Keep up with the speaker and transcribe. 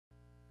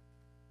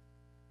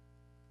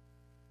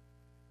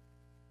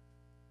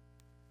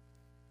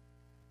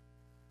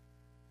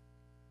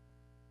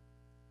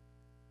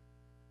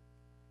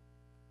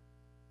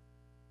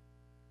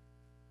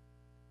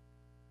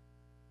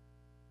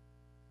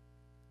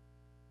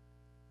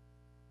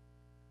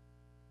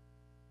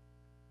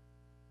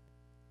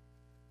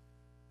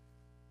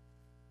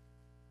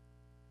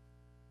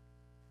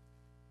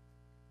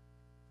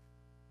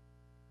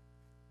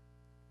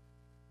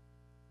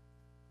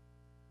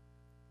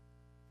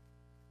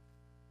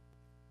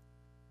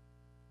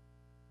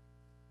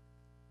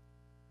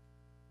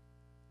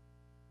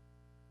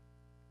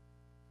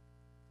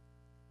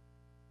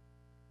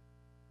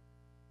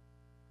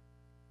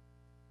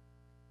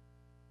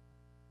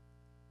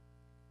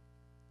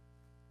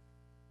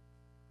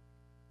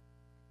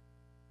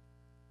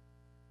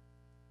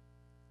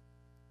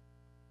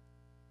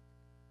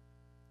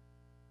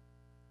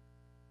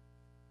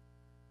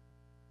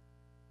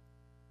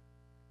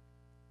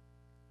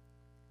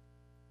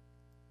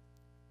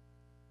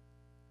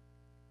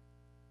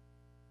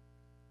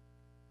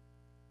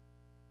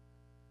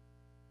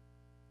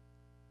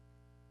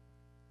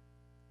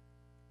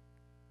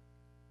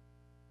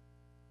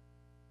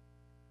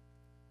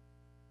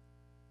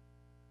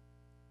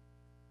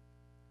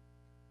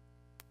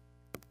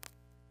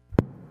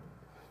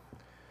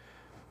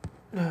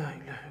لا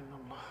إله إلا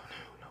الله لا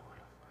حول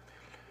ولا قوة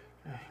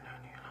لا إله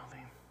إلا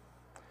العظيم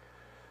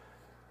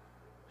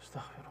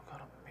استغفرك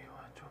ربي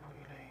وأتوب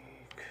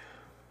إليك.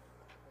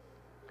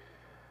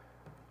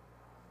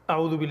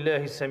 أعوذ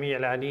بالله السميع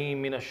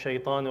العليم من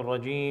الشيطان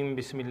الرجيم.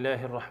 بسم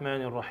الله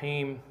الرحمن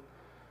الرحيم.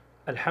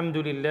 الحمد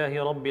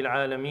لله رب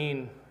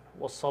العالمين،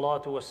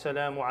 والصلاة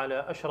والسلام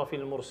على أشرف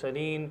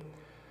المرسلين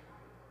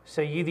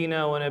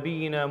سيدنا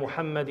ونبينا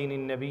محمد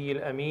النبي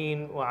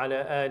الأمين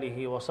وعلى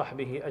آله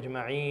وصحبه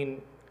أجمعين.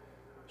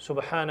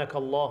 سبحانك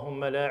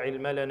اللهم لا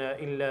علم لنا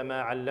إلا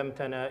ما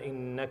علمتنا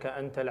إنك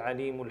أنت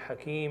العليم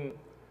الحكيم.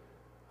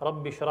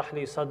 رب اشرح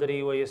لي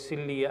صدري ويسر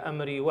لي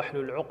أمري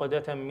واحلل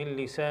عقدة من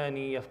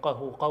لساني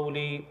يفقه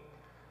قولي.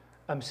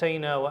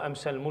 أمسينا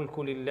وأمسى الملك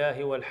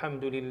لله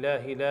والحمد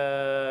لله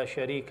لا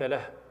شريك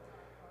له،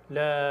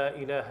 لا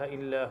إله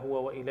إلا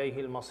هو وإليه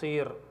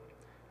المصير.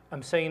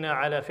 أمسينا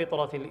على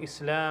فطرة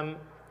الإسلام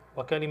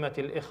وكلمة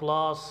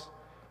الإخلاص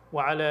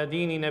وعلى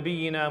دين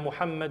نبينا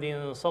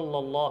محمد صلى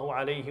الله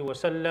عليه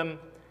وسلم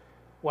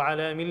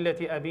وعلى ملة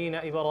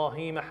أبينا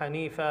إبراهيم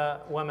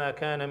حنيفا وما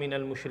كان من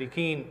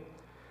المشركين.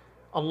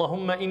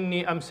 اللهم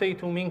إني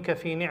أمسيت منك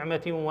في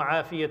نعمة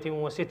وعافية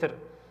وستر،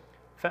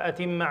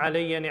 فأتم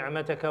علي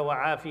نعمتك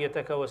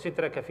وعافيتك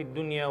وسترك في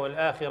الدنيا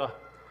والآخرة.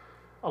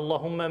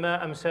 اللهم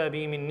ما أمسى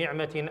بي من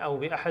نعمة أو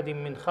بأحد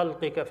من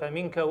خلقك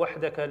فمنك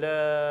وحدك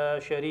لا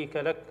شريك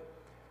لك،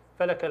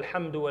 فلك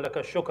الحمد ولك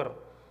الشكر.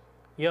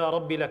 يا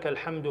رب لك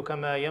الحمد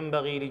كما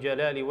ينبغي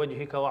لجلال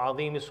وجهك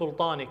وعظيم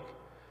سلطانك.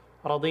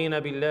 رضينا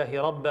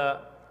بالله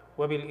ربا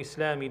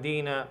وبالإسلام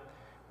دينا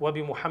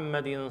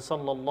وبمحمد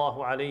صلى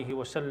الله عليه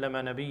وسلم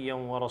نبيا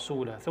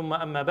ورسولا. ثم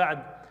أما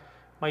بعد.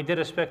 My dear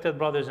respected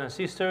brothers and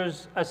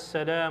sisters,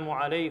 Assalamu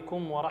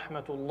alaikum wa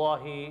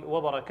rahmatullahi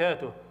wa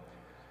barakatuh.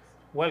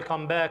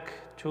 Welcome back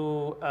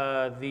to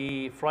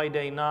the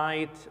Friday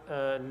night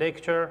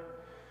lecture,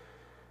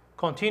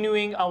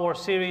 continuing our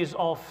series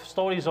of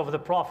stories of the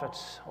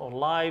prophets or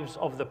lives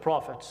of the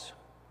prophets.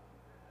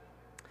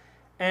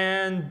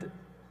 And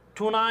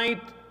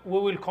tonight we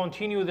will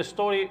continue the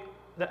story,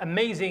 the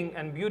amazing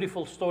and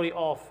beautiful story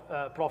of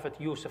Prophet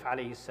Yusuf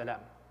alayhi salam.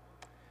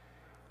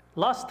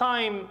 Last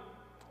time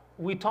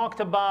we talked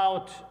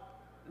about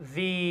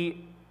the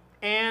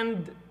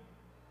end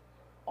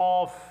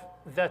of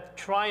that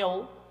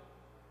trial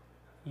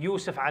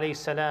Yusuf alayhi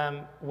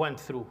salam went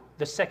through,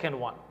 the second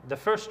one. The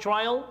first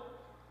trial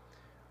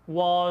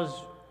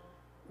was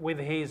with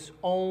his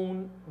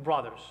own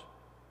brothers.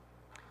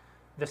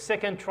 The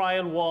second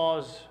trial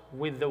was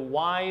with the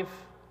wife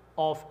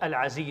of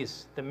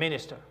Al-Aziz, the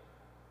minister.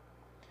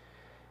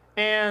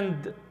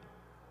 And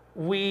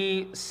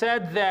we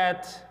said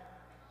that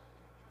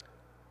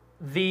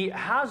the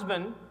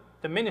husband,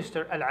 the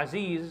minister,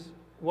 Al-Aziz,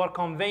 were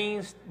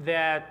convinced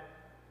that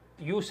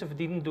Yusuf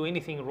didn't do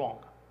anything wrong.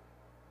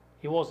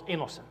 He was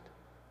innocent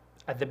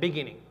at the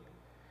beginning.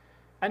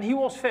 And he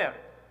was fair.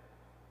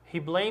 He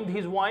blamed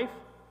his wife,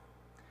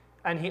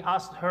 and he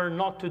asked her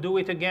not to do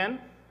it again.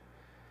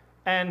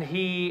 And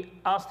he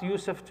asked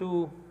Yusuf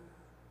to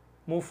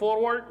move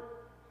forward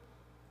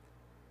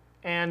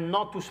and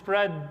not to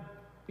spread,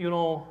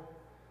 the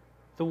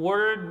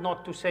word,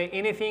 not to say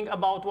anything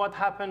about what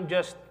happened,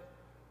 just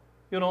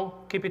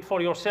keep it for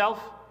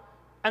yourself,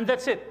 and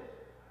that's it.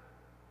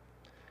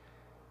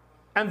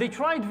 And they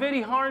tried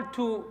very hard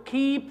to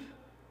keep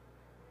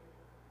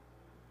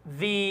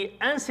the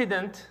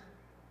incident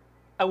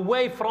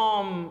away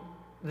from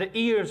the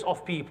ears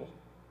of people.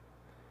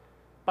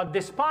 But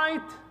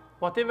despite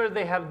whatever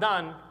they have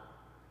done,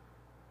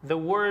 the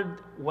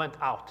word went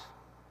out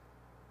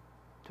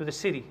to the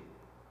city.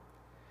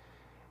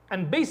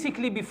 And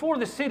basically before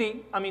the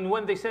city,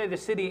 when they say the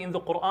city in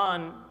the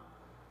Quran,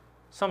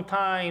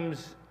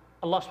 sometimes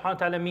Allah subhanahu wa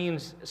ta'ala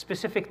means a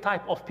specific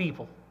type of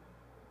people.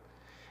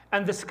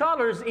 And the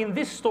scholars in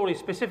this story,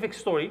 specific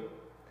story,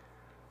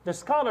 the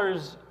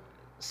scholars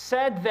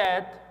said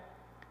that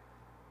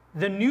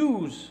the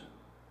news,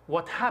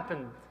 what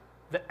happened,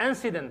 the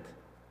incident,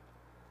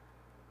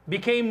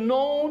 became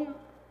known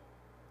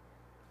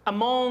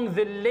among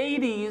the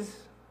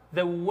ladies,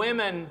 the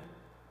women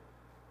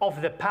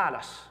of the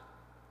palace,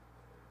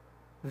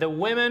 the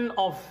women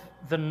of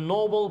the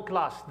noble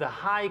class, the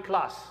high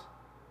class,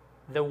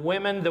 the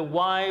women, the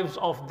wives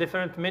of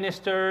different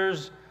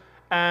ministers,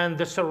 and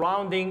the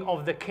surrounding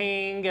of the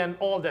king and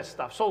all that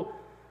stuff. So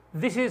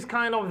this is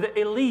kind of the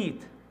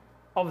elite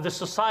of the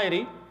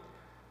society.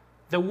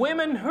 The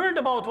women heard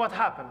about what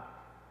happened,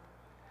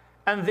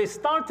 and they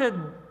started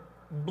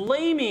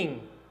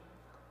blaming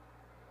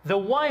the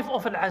wife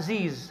of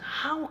Al-Aziz.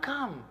 How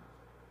come?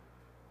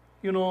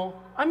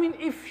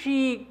 If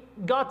she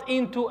got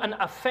into an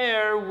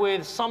affair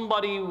with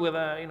somebody with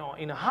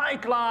in a high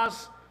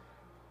class,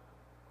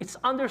 it's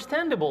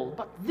understandable,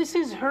 but this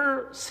is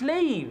her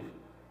slave.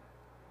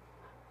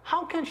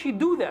 How can she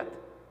do that?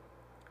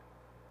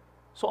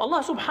 So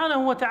Allah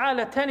subhanahu wa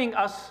ta'ala telling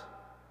us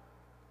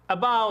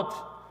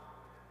about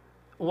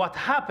what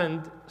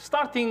happened,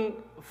 starting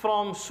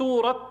from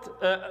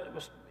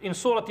in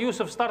Surah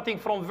Yusuf, starting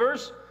from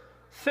verse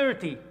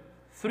 30.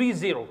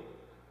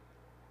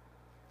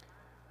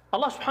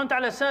 Allah subhanahu wa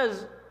ta'ala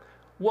says,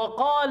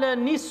 وَقَالَ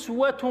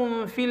نِسْوَةٌ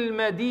فِي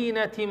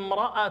الْمَدِينَةِ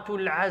امْرَأَةُ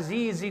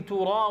الْعَزِيزِ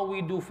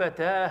تُرَاوِدُ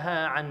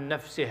فَتَاهَا عَنْ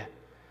نَفْسِهِ.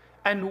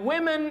 And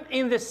women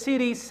in the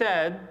city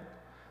said,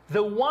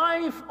 the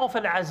wife of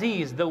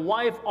Al-Aziz, the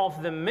wife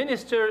of the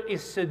minister,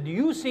 is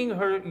seducing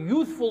her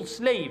youthful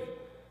slave.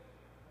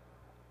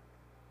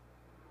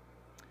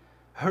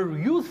 Her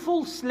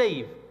youthful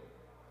slave,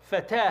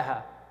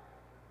 Fataha.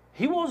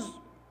 He was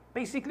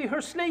basically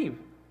her slave.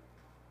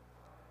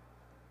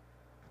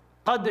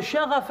 قَدْ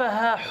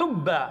شَغَفَهَا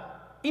حُبًّا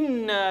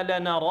إِنَّا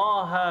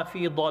لَنَرَاهَا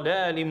فِي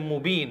ضَلَالٍ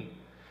مُبِينٍ.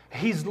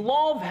 His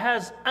love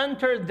has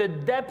entered the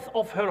depth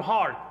of her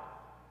heart.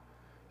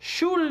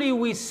 Surely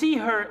we see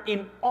her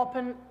in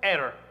open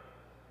error.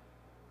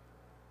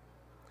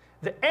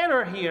 The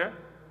error here,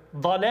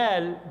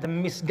 dalal, the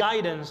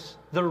misguidance,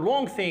 the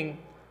wrong thing,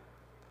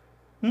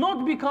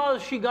 not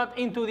because she got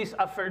into this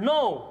affair.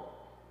 No.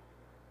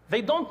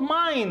 They don't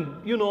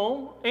mind,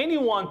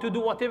 anyone to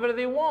do whatever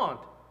they want.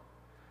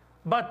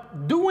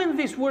 But doing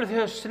this with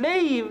her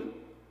slave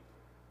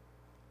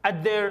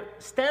at their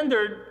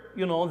standard,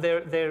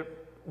 their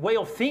way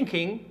of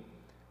thinking,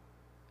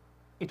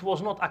 it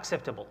was not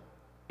acceptable.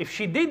 If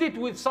she did it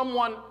with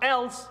someone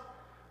else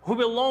who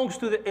belongs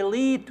to the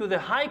elite, to the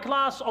high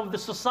class of the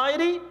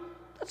society,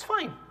 that's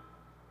fine.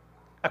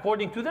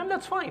 According to them,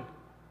 that's fine.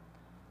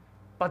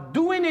 But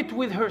doing it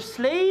with her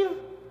slave,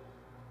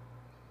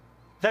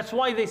 that's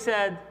why they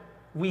said,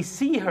 we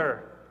see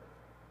her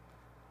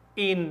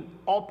in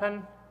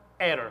open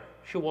error.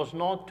 She was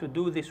not to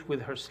do this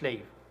with her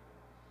slave.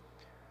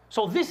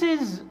 So this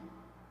is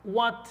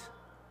what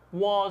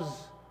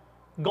was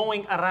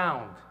going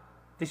around.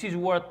 This is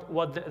what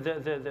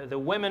the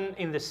women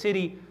in the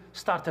city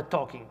started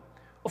talking.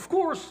 Of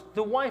course,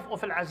 the wife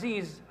of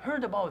Al-Aziz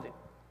heard about it.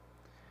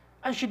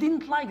 And she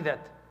didn't like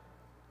that.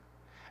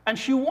 And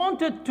she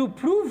wanted to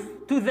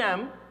prove to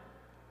them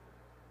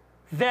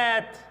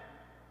that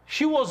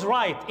she was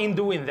right in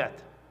doing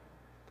that.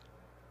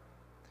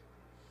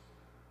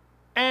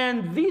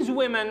 And these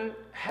women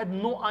had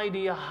no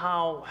idea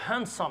how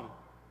handsome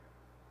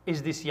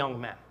is this young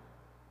man.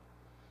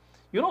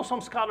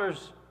 Some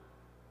scholars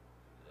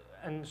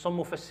and some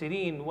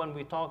mufassirin,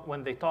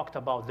 when they talked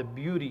about the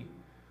beauty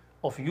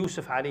of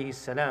Yusuf alayhi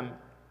salam,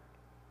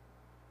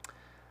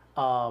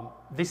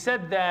 they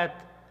said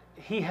that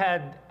he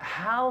had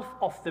half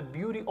of the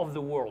beauty of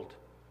the world,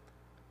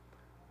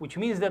 which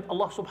means that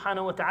Allah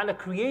subhanahu wa ta'ala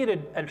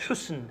created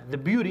al-husn, the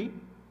beauty,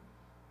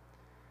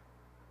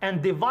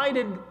 and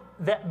divided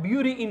that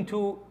beauty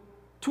into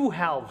two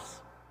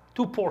halves,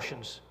 two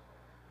portions.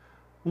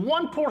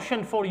 One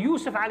portion for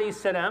Yusuf alayhi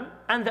salam,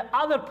 and the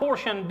other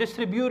portion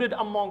distributed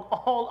among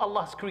all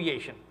Allah's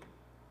creation.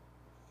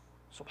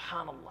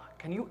 Subhanallah.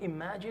 Can you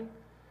imagine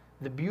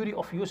the beauty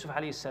of Yusuf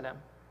alayhi salam?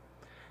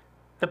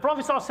 The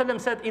Prophet ﷺ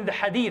said in the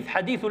hadith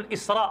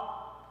al-Isra,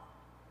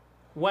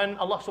 when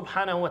Allah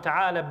subhanahu wa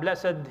ta'ala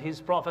blessed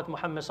his Prophet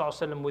Muhammad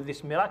ﷺ with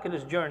this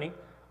miraculous journey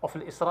of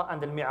al-Isra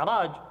and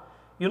al-Mi'raj,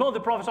 the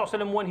Prophet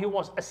ﷺ, when he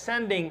was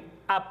ascending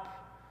up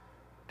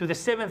to the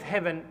seventh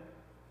heaven,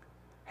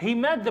 he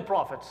met the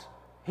prophets.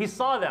 He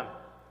saw them.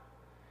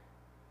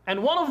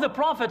 And one of the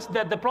prophets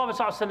that the Prophet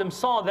ﷺ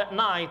saw that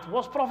night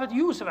was Prophet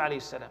Yusuf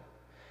alayhi salam.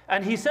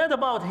 And he said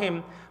about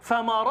him,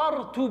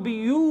 فَمَرَرْتُ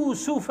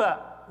بِيُوسُفَ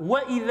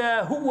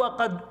وَإِذَا هُوَ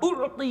قَدْ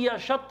أُعْطِيَ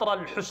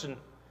شَطْرَ الْحُسْنِ.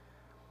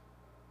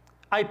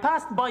 I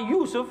passed by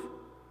Yusuf,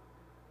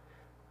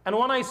 and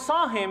when I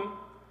saw him,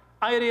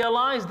 I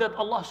realized that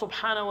Allah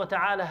subhanahu wa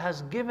ta'ala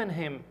has given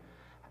him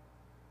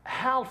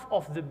half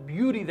of the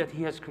beauty that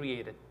he has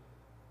created.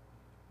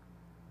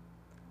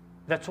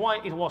 That's why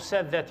it was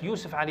said that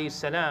Yusuf alayhi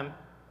salam,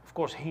 of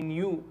course, he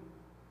knew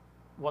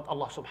what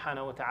Allah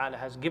subhanahu wa ta'ala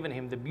has given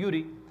him, the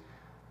beauty.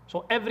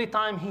 So every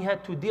time he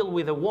had to deal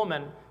with a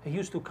woman, he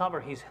used to cover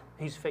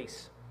his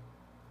face.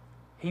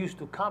 He used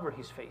to cover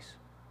his face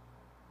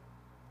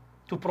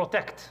to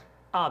protect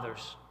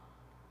others.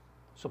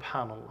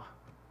 Subhanallah.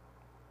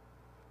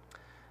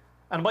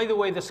 And by the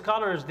way, the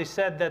scholars, they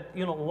said that,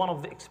 one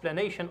of the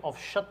explanation of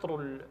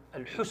Shatr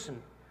al-Husn,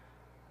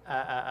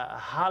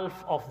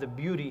 half of the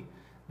beauty,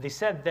 they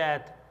said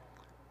that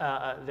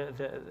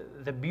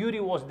the beauty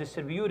was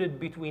distributed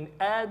between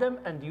Adam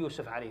and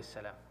Yusuf alayhi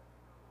salam.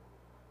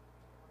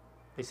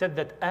 They said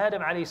that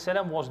Adam alayhi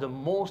salam was the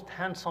most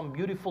handsome,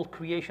 beautiful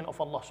creation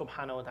of Allah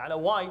subhanahu wa ta'ala.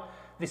 Why?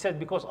 They said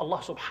because Allah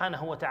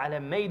subhanahu wa ta'ala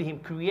made him,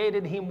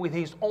 created him with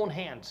his own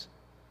hands.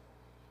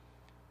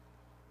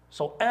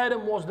 So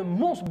Adam was the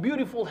most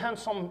beautiful,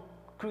 handsome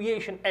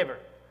creation ever.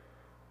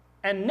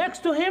 And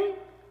next to him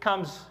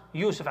comes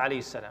Yusuf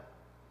alayhi salam.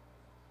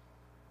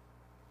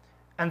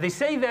 And they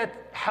say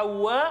that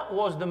Hawa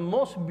was the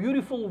most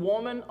beautiful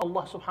woman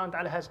Allah subhanahu wa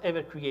ta'ala has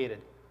ever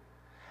created.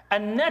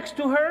 And next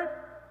to her,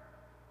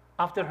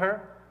 after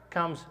her,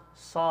 comes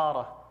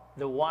Sarah,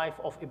 the wife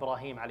of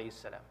Ibrahim alayhi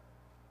salam.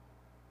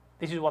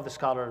 This is what the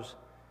scholars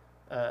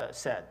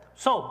said.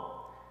 So,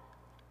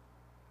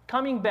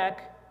 coming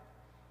back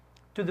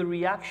to the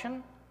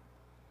reaction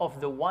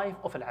of the wife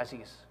of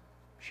Al-Aziz.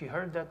 She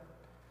heard that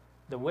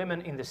the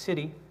women in the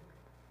city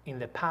in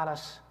the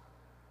palace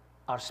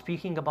are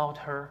speaking about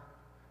her,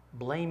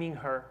 blaming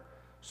her.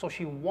 So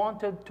she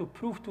wanted to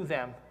prove to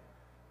them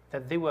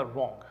that they were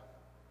wrong.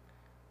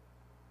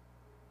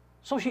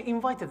 So she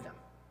invited them.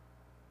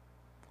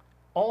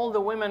 All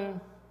the women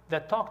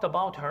that talked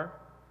about her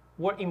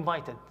were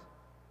invited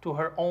to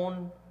her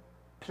own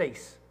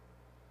place.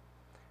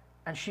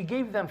 And she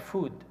gave them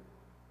food.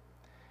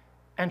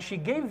 And she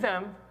gave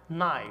them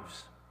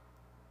knives.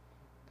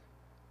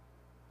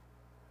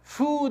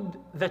 Food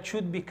that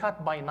should be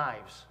cut by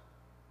knives.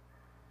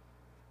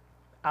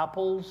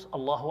 Apples,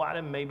 Allahu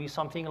A'lam, maybe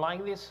something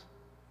like this.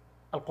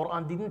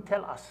 Al-Quran didn't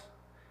tell us.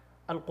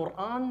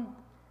 Al-Quran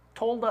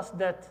told us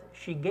that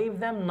she gave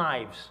them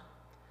knives.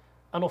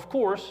 And of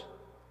course,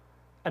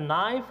 a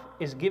knife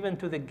is given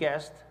to the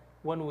guest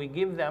when we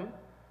give them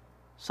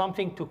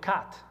something to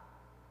cut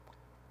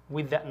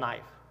with that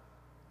knife.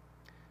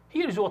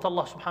 Here is what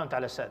Allah subhanahu wa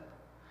ta'ala said.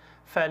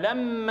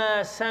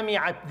 فَلَمَّا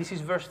سَمِعَتْ, this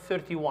is verse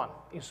 31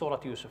 in Surah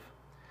Yusuf.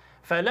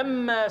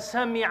 فَلَمَّا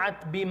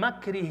سَمِعَتْ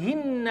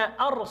بِمَكْرِهِنَّ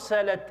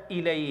أَرْسَلَتْ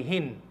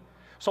إِلَيْهِنَّ.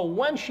 So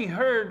when she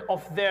heard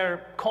of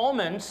their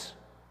comments,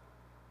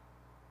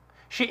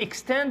 she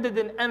extended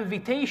an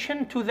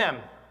invitation to them.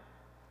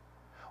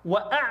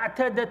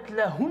 وَأَعْتَدَتْ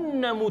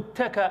لَهُنَّ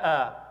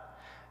مُتَّكَأً,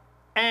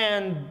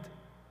 and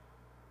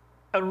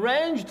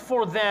arranged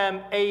for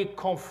them a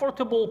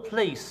comfortable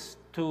place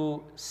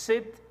to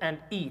sit and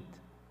eat.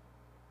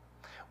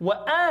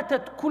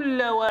 وَآتَتْ كُلَّ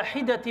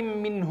وَاحِدَةٍ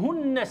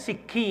مِّنْهُنَّ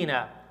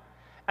سِكِّينًا,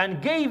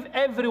 and gave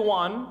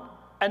everyone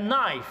a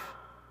knife.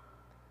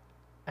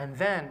 And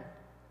then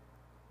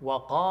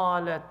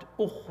وَقَالَتْ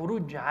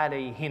أُخْرُجْ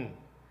عَلَيْهِنْ,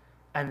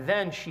 and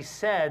then she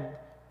said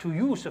to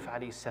Yusuf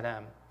alayhi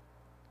salam,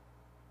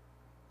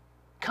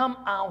 come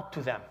out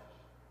to them.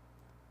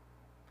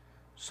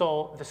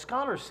 So the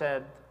scholar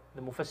said,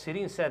 the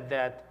Mufassirin said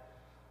that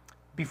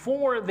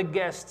before the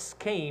guests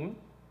came,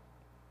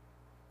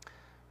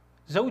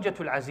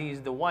 Zawjatul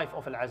Aziz, the wife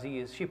of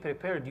Al-Aziz, she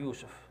prepared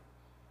Yusuf.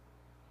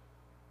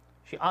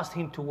 She asked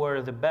him to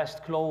wear the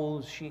best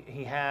clothes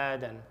he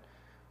had, and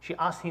she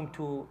asked him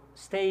to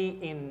stay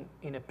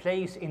in a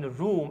place, in a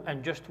room,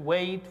 and just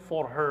wait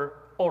for her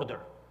order.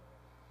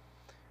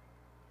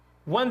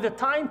 When the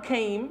time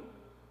came,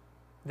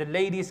 the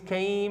ladies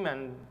came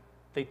and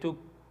they took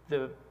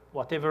the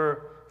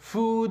whatever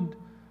food,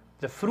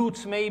 the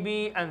fruits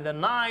maybe, and the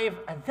knife.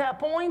 At that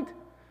point,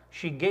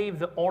 she gave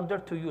the order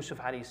to Yusuf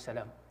alayhi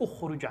salam,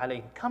 ukhruj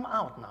alayhim, come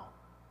out now.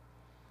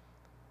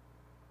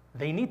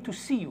 They need to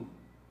see you.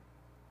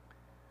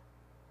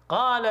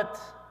 قالت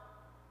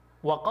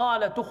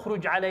وقالت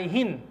اخرج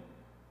عليهن,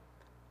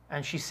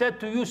 and she said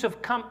to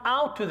Yusuf, come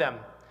out to them.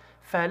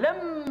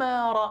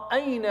 فلما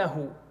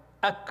رأينه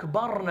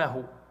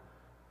أكبرنه.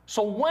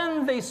 So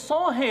when they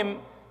saw him,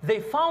 they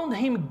found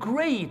him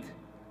great,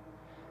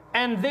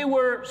 and they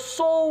were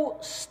so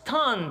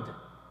stunned.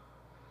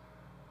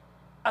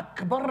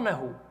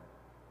 أكبرنه,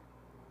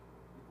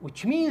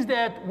 which means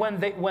that when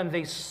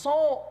they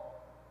saw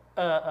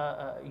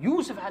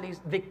Yusuf,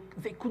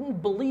 they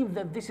couldn't believe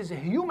that this is a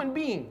human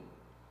being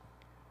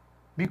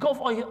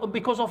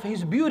because of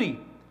his beauty.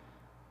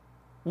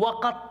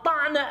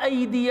 وَقَطَّعْنَ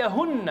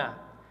أَيْدِيَهُنَّ,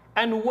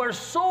 and were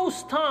so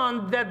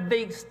stunned that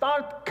they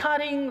start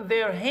cutting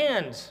their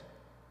hands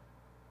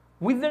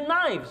with their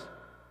knives.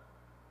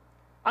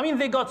 I mean,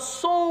 they got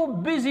so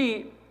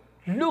busy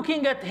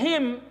looking at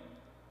him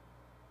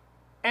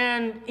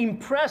and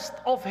impressed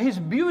of his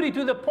beauty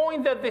to the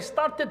point that they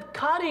started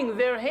cutting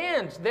their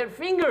hands, their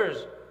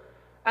fingers,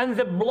 and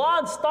the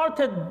blood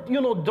started,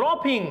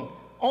 dropping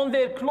on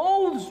their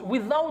clothes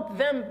without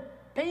them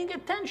paying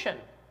attention.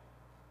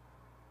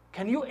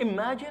 Can you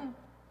imagine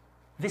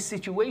this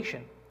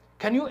situation?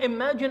 Can you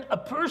imagine a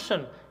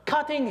person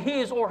cutting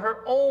his or her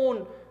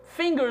own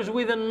fingers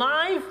with a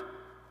knife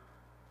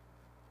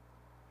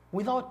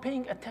without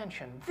paying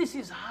attention? This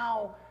is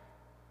how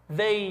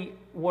they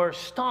were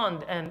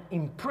stunned and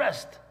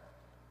impressed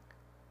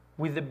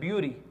with the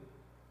beauty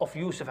of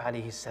Yusuf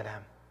alayhi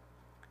salam.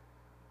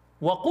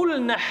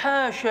 وَقُلْنَ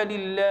حَاشَ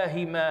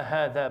لِلَّهِ مَا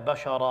هَذَا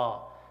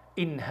بَشَرًا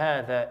إِنْ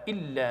هَذَا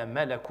إِلَّا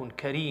مَلَكٌ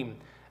كَرِيمٌ.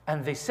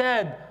 And they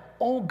said,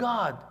 oh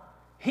God,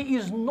 he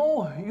is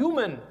no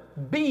human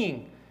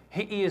being,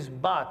 he is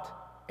but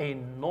a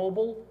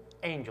noble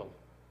angel.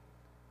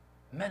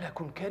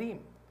 Malakun Kareem.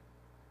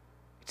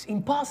 It's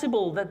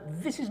impossible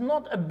that this is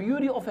not a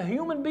beauty of a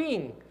human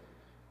being.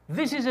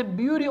 This is a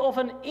beauty of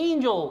an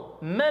angel.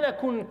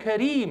 Malakun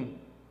Kareem.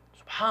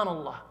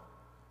 Subhanallah.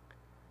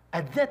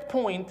 At that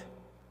point,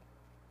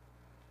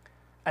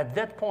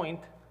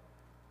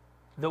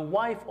 the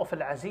wife of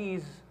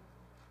Al-Aziz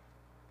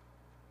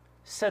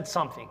said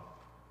something.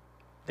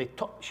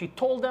 She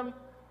told them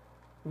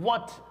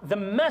what the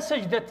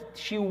message that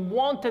she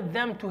wanted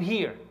them to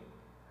hear.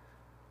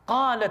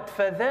 قالت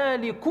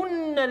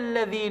فذلكن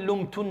الذي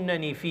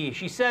لمتنني فيه.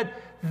 She said,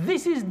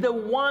 this is the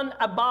one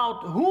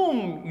about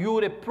whom you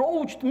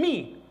reproached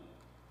me.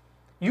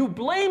 You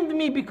blamed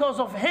me because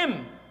of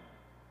him.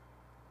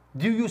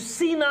 Do you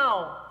see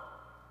now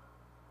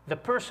the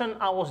person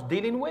I was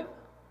dealing with?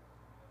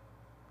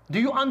 Do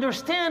you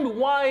understand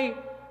why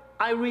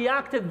I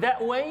reacted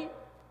that way?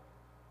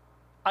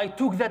 I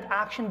took that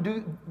action.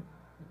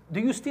 Do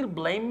you still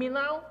blame me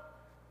now?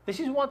 This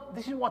is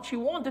what she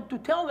wanted to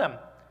tell them.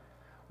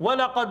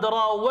 وَلَقَدْ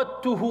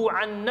رَاوَدْتُهُ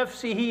عَنْ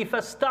نَفْسِهِ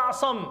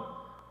فَاسْتَعْصَمَ.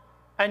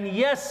 And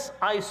yes,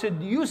 I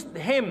seduced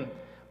him,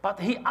 but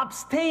he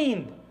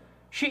abstained.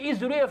 She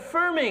is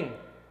reaffirming.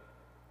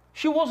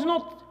 She was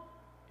not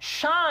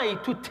shy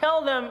to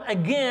tell them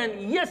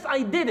again, yes,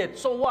 I did it,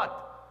 so what?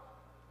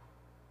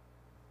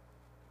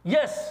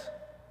 Yes,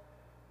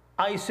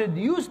 I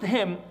seduced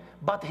him,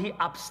 but he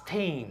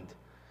abstained.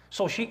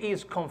 So she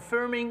is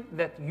confirming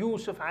that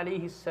Yusuf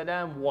alayhi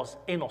salam was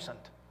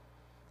innocent.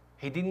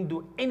 He didn't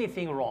do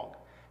anything wrong.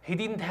 He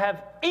didn't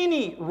have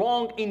any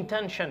wrong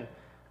intention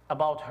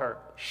about her.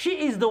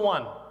 She is the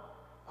one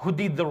who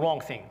did the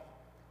wrong thing.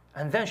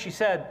 And then she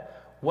said,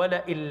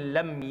 وَلَئِن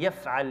لَمْ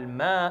يَفْعَلْ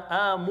مَا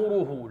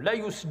آمُرُهُ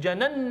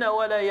لَيُسْجَنَنَّ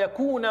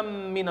وَلَيَكُونًا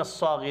مِنَ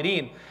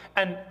الصَّاغِرِينَ.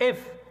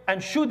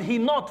 And should he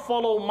not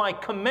follow my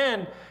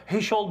command,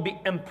 he shall be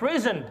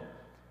imprisoned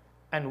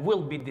and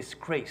will be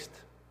disgraced.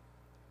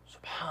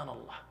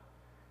 Subhanallah.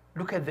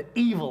 Look at the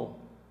evil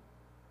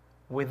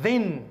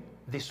within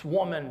this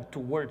woman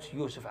towards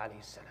Yusuf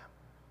alayhi salam.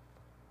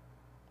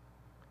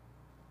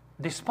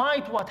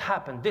 Despite what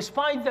happened,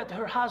 despite that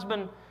her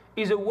husband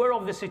is aware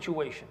of the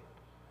situation,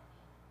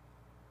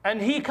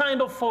 and he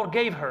kind of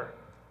forgave her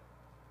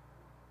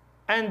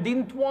and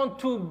didn't want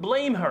to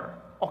blame her.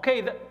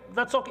 Okay,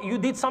 that's okay. You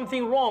did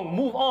something wrong.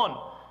 Move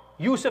on.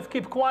 Yusuf,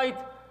 keep quiet.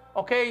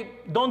 Okay,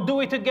 don't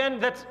do it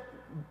again.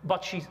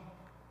 But she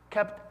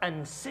kept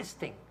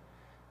insisting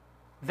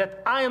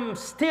that I am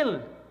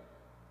still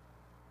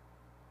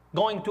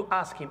going to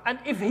ask him. And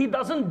if he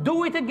doesn't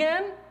do it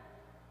again,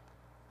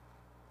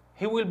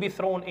 he will be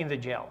thrown in the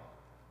jail.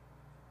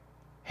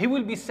 He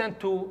will be sent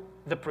to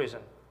the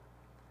prison.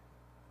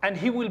 And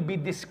he will be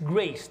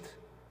disgraced.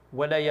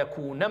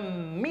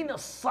 وَلَيَكُونًا مِنَ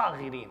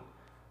الصَّاغِرِينَ.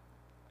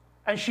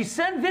 And she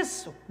said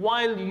this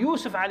while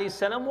Yusuf alayhi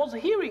salam was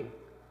hearing.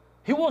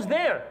 He was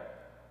there.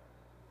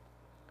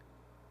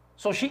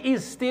 So she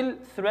is still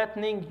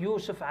threatening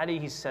Yusuf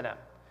alayhi salam.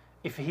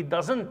 If he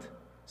doesn't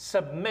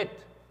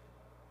submit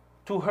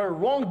to her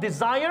wrong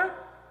desire,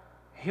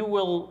 he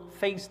will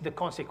face the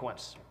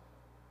consequence.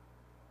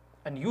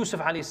 And Yusuf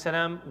alayhi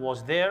salam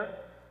was there,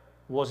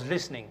 was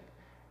listening.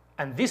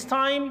 And this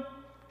time,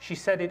 she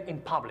said it in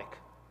public,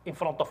 in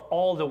front of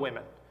all the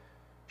women.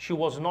 She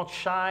was not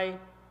shy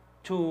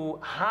to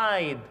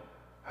hide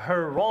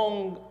her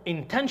wrong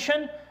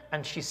intention,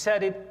 and she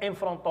said it in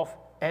front of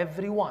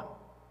everyone.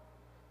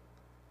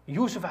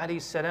 Yusuf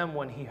alayhi salam,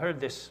 when he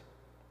heard this,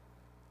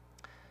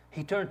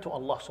 he turned to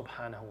Allah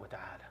subhanahu wa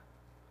ta'ala.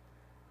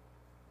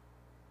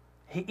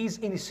 He is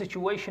in a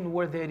situation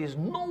where there is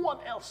no one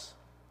else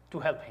to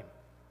help him.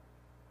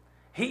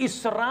 He is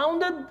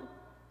surrounded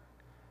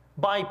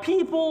by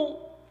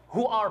people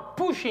who are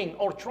pushing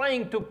or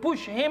trying to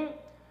push him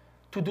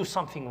to do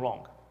something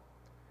wrong.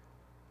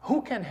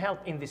 Who can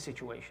help in this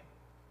situation?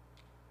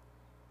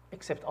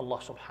 Except Allah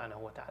subhanahu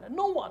wa ta'ala.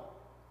 No one.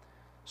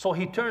 So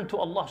he turned to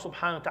Allah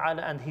subhanahu wa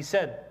ta'ala and he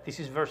said, this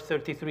is verse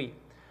 33,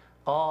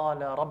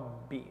 قَالَ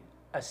رَبِّ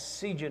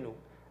السِّجْنُ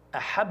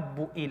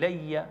أَحَبُّ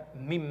إِلَيَّ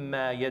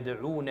مِمَّا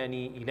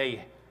يَدْعُونَنِي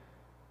إِلَيْهِ.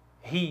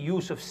 He,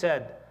 Yusuf,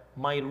 said,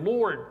 my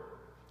Lord,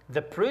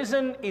 the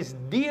prison is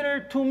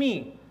dearer to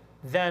me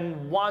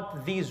than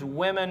what these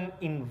women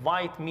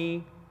invite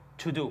me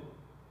to do.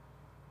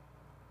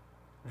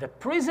 The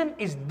prison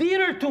is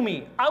dearer to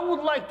me. I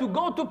would like to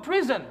go to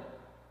prison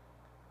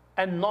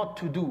and not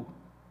to do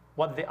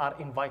what they are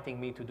inviting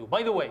me to do.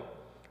 By the way,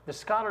 the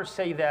scholars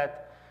say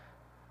that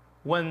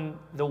when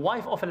the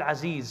wife of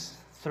Al-Aziz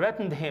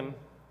threatened him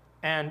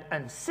and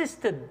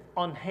insisted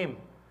on him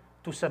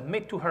to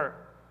submit to her,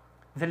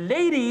 the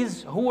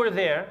ladies who were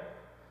there,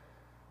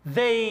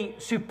 they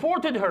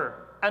supported her.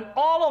 And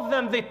all of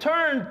them, they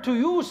turned to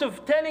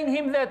Yusuf, telling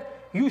him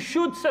that you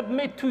should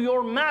submit to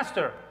your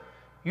master.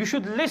 You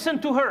should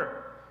listen to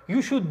her.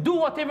 You should do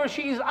whatever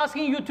she is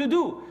asking you to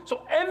do.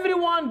 So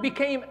everyone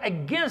became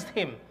against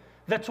him.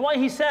 That's why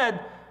he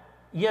said,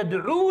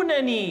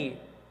 يَدْعُونَنِي,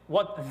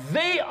 what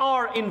they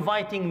are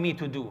inviting me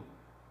to do.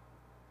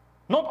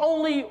 Not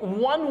only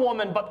one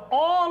woman, but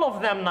all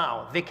of them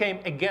now, they came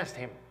against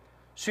him,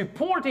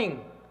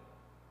 supporting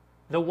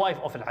the wife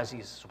of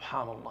Al-Aziz,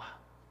 subhanallah.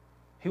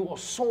 He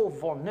was so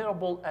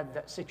vulnerable at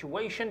that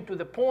situation to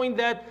the point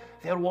that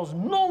there was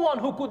no one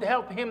who could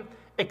help him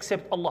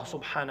except Allah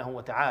subhanahu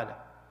wa ta'ala.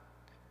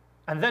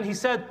 And then he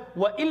said,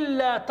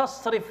 وَإِلَّا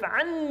تَصْرِفْ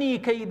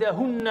عَنِّي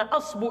كَيْدَهُنَّ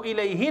أَصْبُ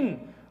إِلَيْهِنْ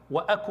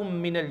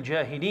وَأَكُمْ مِنَ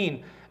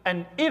الْجَاهِلِينَ.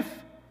 And if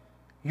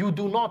you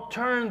do not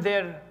turn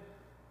their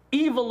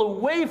evil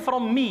away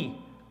from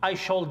me, I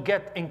shall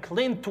get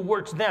inclined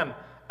towards them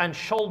and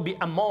shall be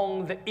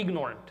among the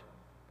ignorant.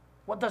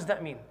 What does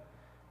that mean?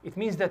 It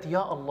means that,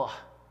 Ya Allah,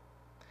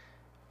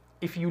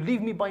 if you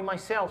leave me by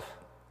myself,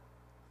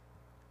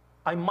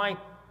 I might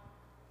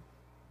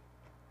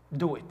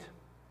do it.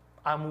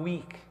 I'm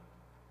weak.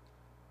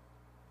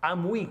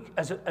 I'm weak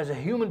as a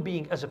human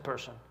being, as a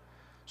person.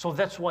 So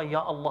that's why,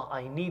 Ya Allah,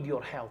 I need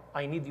your help.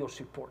 I need your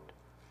support.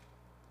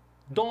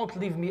 Don't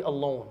leave me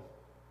alone.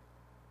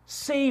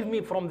 Save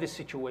me from this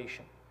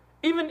situation.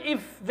 Even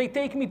if they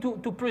take me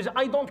to prison,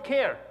 I don't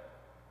care.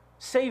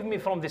 Save me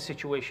from this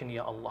situation,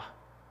 Ya Allah.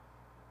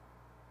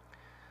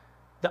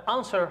 The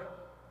answer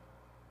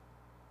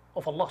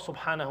of Allah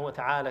subhanahu wa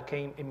ta'ala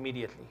came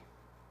immediately.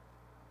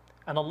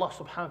 And Allah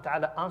subhanahu wa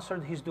ta'ala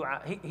answered his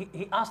dua.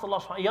 He asked Allah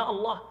subhanahu wa ta'ala, Ya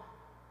Allah,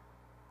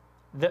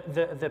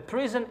 the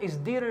prison is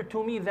dearer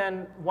to me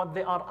than what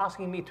they are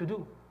asking me to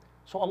do.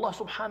 So Allah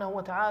subhanahu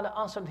wa ta'ala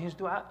answered his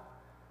dua.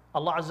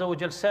 Allah Azza wa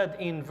Jal said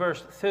in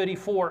verse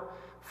 34,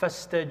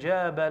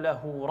 فَاسْتَجَابَ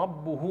لَهُ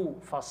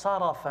رَبُّهُ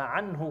فَصَرَفَ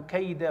عَنْهُ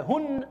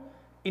كَيْدَهُنْ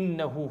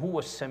إِنَّهُ هُوَ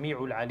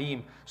السَّمِيعُ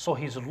الْعَلِيمُ. So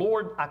his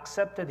Lord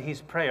accepted his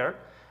prayer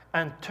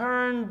and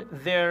turned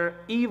their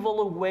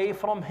evil away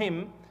from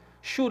him.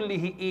 Surely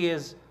he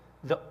is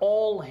the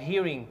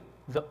all-hearing,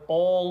 the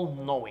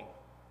all-knowing.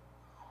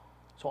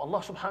 So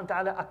Allah subhanahu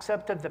wa ta'ala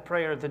accepted the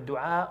prayer, the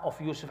dua of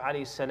Yusuf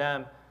alayhi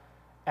salam,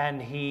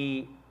 and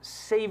he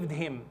saved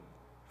him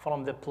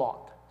from the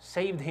plot,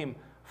 saved him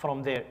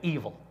from their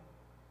evil.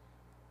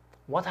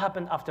 What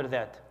happened after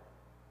that?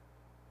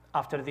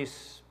 After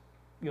this,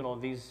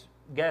 these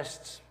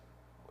guests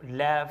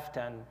left,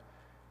 and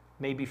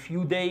maybe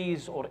few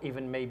days or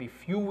even maybe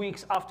few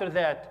weeks after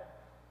that,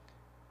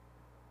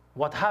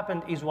 what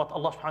happened is what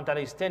Allah subhanahu wa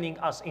ta'ala is telling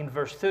us in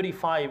verse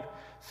 35,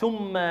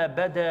 ثُمَّ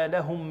بَدَى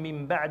لَهُم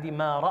مِّن بَعْدِ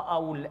مَا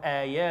رَأَوُا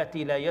الْآيَاتِ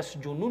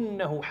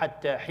لَيَسْجُنُنَّهُ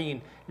حَتَّى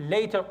حِينٍ.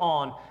 Later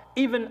on,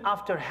 even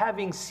after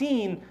having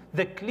seen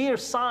the clear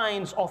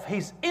signs of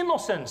his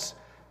innocence,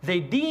 they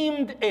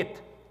deemed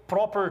it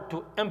proper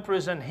to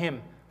imprison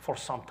him for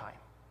some time.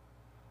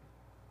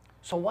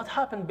 So what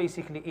happened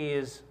basically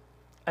is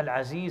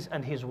Al-Aziz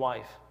and his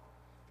wife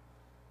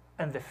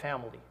and the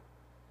family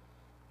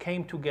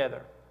came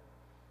together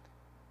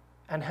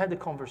and had a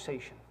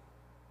conversation,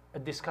 a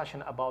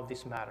discussion about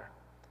this matter.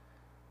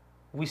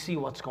 We see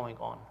what's going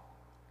on.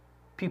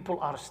 People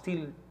are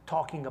still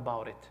talking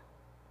about it.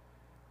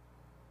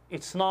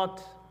 It's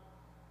not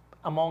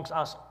amongst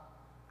us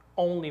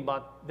only,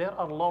 but there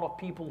are a lot of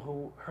people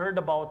who heard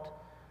about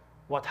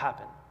what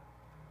happened.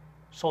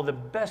 So the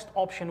best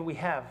option we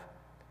have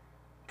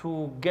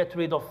to get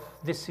rid of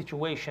this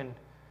situation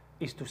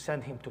is to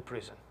send him to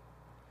prison.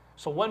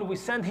 So when we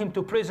send him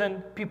to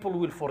prison, people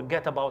will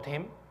forget about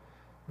him.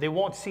 They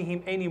won't see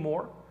him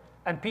anymore,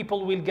 and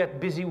people will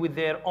get busy with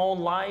their own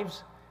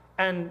lives,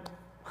 and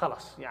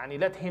khalas,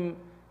 let him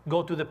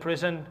go to the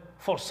prison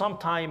for some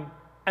time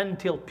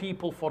until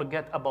people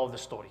forget about the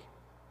story.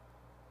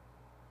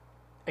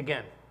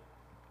 Again,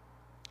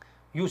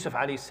 Yusuf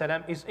alayhi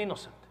salam is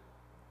innocent.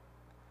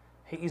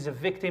 He is a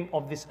victim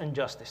of this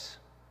injustice.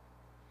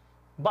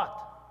 But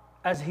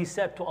as he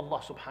said to Allah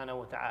subhanahu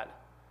wa ta'ala,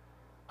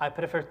 I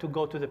prefer to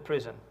go to the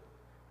prison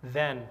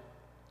than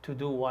to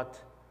do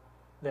what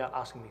they are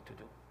asking me to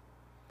do.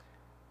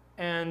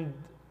 And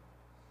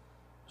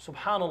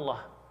subhanallah,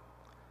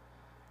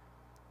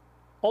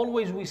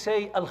 always we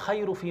say,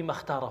 al-khayru fi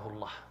makhtarahu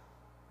Allah.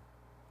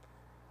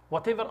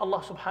 Whatever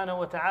Allah subhanahu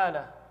wa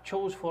ta'ala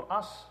chose for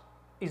us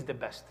is the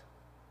best.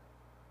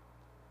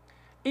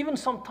 Even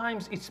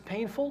sometimes it's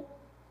painful,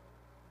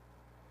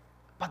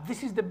 but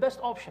this is the best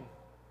option.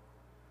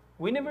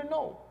 We never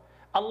know.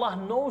 Allah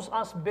knows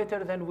us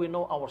better than we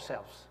know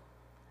ourselves.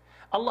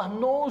 Allah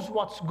knows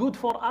what's good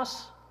for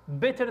us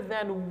better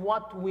than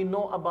what we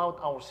know about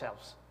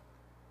ourselves.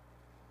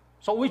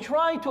 So we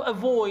try to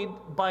avoid,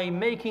 by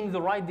making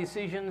the right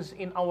decisions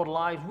in our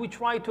lives, we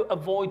try to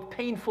avoid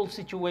painful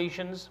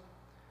situations.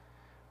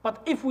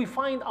 But if we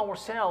find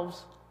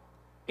ourselves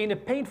in a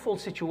painful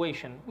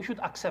situation, we should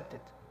accept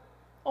it.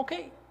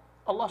 Okay,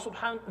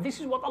 this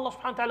is what Allah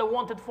subhanahu wa ta'ala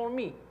wanted for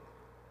me.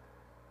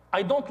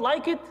 I don't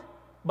like it,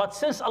 but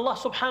since Allah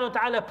subhanahu wa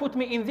ta'ala put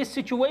me in this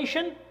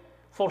situation,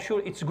 for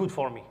sure it's good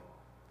for me.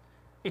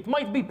 It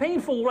might be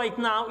painful right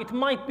now, it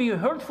might be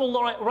hurtful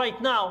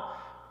right now,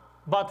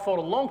 but for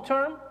long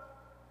term,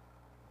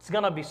 it's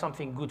gonna be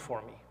something good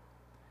for me.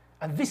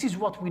 And this is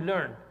what we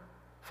learn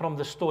from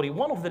the story.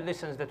 One of the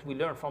lessons that we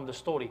learn from the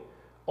story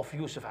of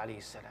Yusuf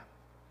alayhi salam.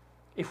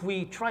 If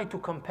we try to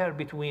compare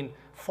between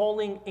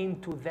falling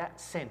into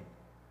that sin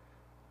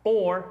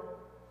or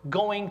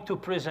going to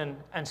prison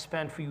and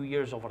spend a few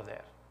years over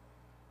there,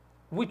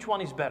 which one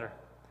is better?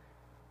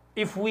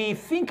 If we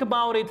think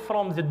about it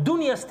from the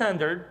dunya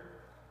standard,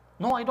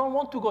 no, I don't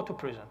want to go to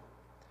prison.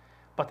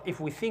 But if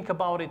we think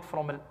about it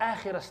from an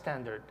akhirah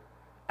standard,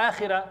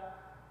 akhirah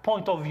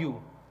point of view,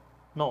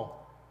 no,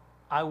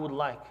 I would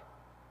like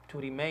to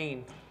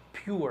remain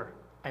pure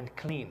and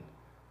clean,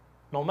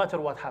 no matter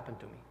what happened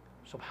to me.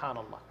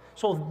 Subhanallah.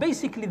 So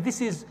basically, this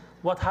is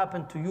what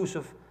happened to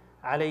Yusuf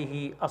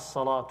alayhi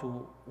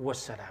as-salatu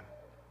was-salam.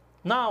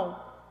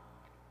 Now,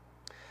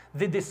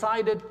 they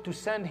decided to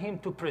send him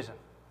to prison.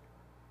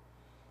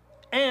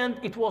 And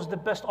it was the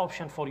best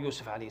option for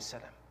Yusuf alayhi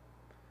salam.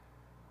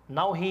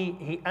 Now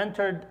he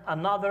entered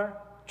another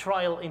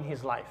trial in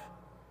his life.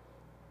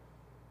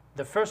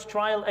 The first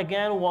trial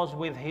again was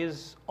with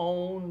his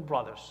own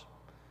brothers.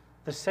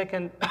 The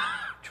second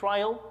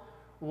trial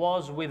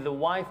was with the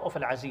wife of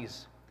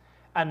Al-Aziz.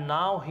 And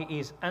now he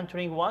is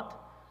entering what?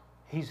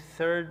 His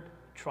third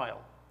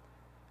trial.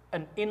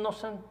 An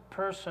innocent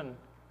person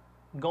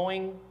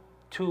going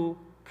to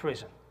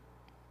prison.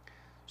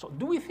 So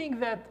do we think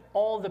that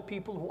all the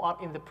people who are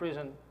in the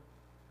prison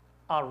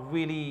are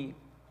really,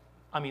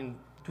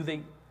 do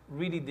they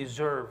really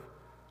deserve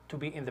to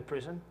be in the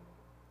prison?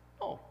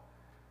 No.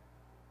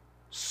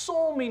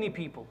 So many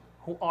people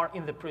who are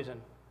in the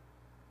prison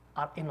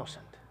are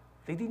innocent.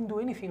 They didn't do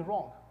anything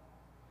wrong.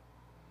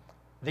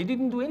 They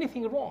didn't do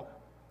anything wrong.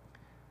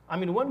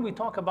 When we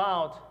talk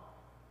about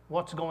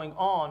what's going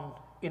on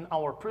in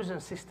our prison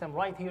system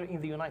right here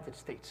in the United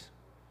States,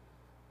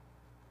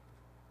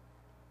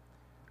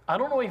 I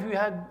don't know if you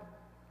had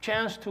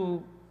chance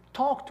to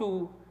talk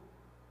to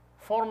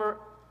former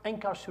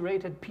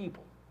incarcerated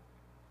people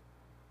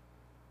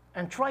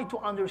and try to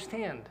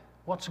understand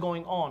what's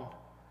going on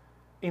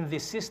in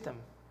this system.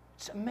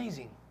 It's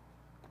amazing.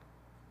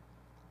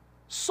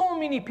 So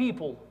many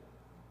people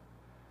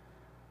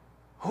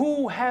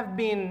who have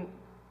been,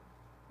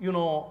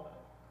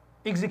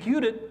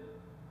 executed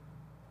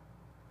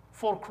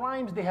for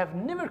crimes they have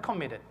never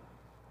committed.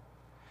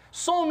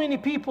 So many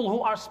people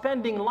who are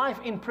spending life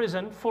in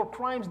prison for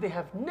crimes they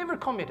have never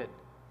committed.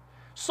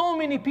 So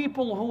many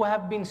people who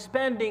have been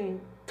spending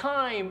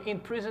time in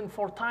prison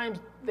for times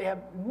they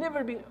have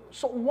never been.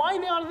 So why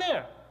they are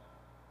there?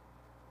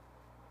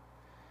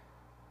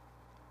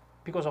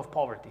 Because of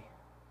poverty.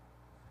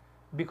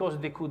 Because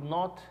they could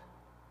not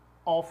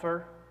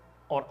offer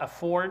or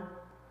afford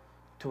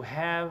to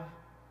have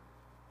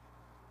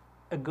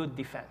a good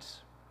defense,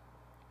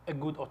 a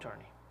good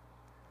attorney.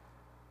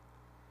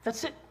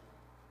 That's it.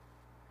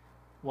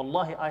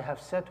 Wallahi, I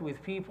have sat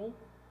with people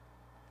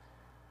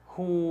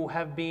who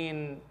have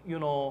been,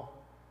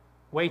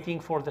 waiting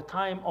for the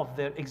time of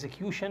their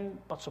execution,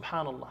 but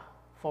subhanallah,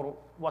 for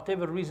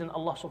whatever reason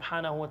Allah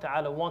subhanahu wa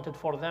ta'ala wanted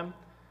for them,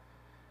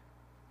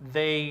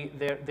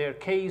 their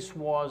case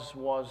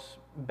was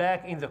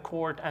back in the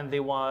court and they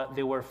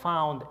were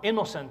found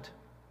innocent.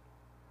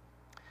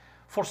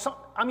 For some,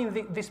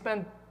 they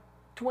spent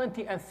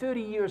 20 and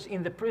 30 years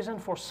in the prison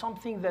for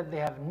something that they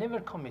have never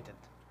committed.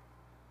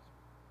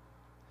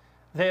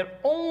 The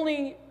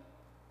only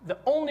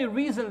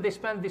reason they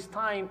spent this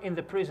time in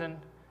the prison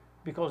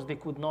because they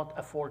could not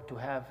afford to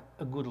have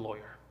a good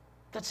lawyer.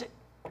 That's it.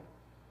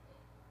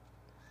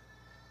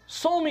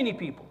 So many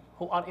people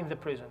who are in the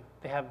prison,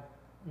 they have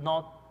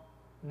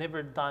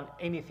never done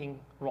anything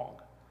wrong.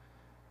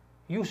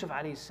 Yusuf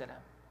alayhi salam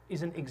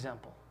is an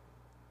example.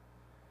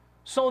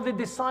 So they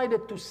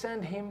decided to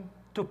send him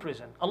to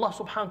prison. Allah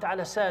subhanahu wa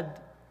ta'ala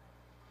said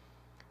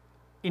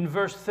in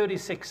verse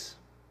 36,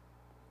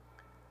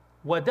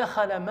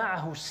 وَدَخَلَ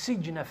مَعَهُ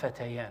السِّجْنَ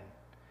فَتَيَانِ,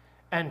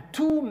 and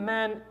two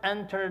men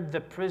entered the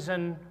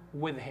prison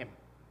with him.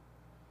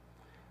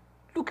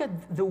 Look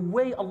at the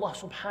way Allah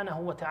subhanahu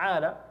wa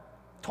ta'ala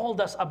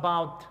told us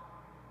about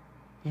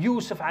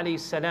Yusuf alayhi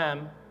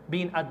salam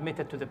being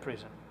admitted to the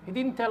prison. He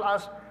didn't tell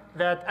us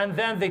that, and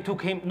then they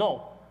took him.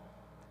 No.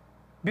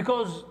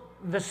 Because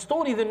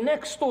the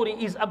next story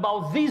is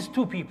about these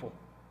two people.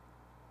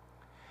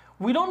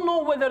 We don't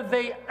know whether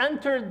they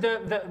entered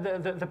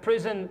the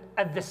prison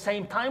at the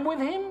same time with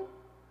him,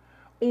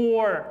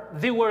 or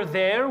they were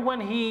there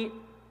when he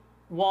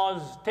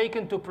was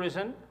taken to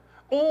prison,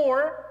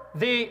 or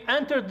they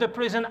entered the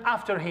prison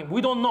after him.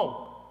 We don't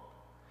know.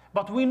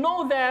 But we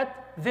know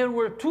that there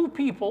were two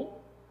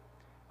people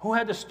who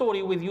had a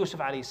story with Yusuf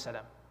alayhi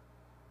salam.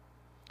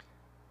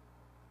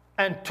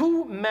 And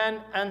two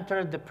men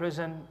entered the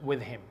prison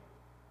with him.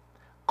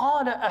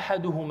 قال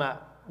أحدهما,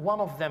 one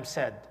of them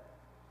said,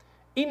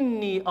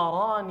 إني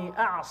أراني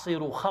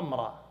أعصر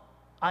خمرا,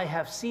 I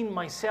have seen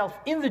myself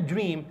in the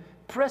dream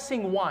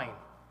pressing wine.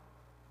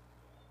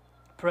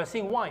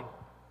 Pressing wine.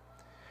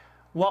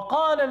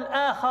 وقال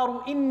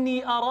الآخر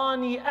إني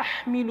أراني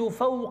أحمل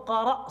فوق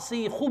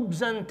رأسي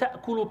خبزا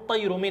تأكل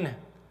الطير منه.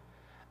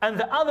 And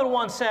the other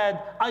one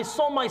said, I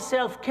saw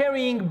myself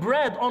carrying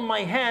bread on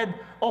my head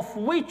of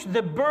which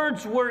the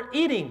birds were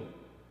eating.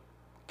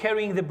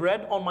 Carrying the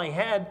bread on my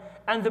head,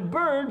 and the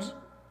birds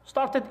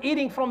started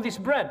eating from this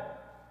bread.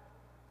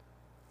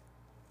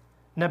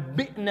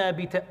 نبئنا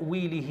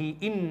بتأويله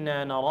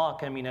إنا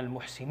نراك من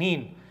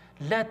المحسنين.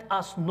 Let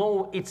us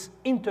know its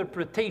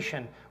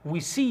interpretation. We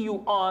see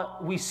you are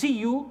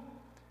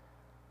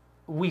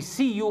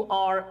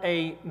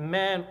a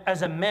man,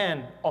 as a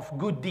man of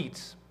good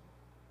deeds.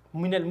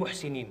 من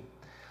المحسنين.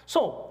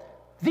 So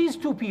these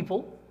two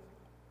people,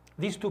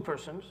 these two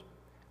persons,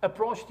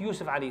 approached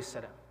Yusuf alayhi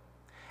salam,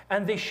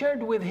 and they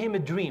shared with him a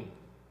dream.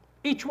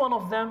 Each one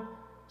of them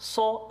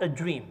saw a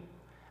dream,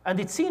 and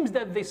it seems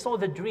that they saw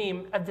the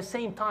dream at the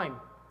same time,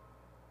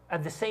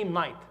 at the same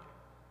night.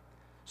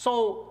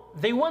 So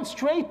they went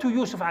straight to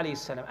Yusuf alayhi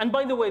salam. And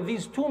by the way,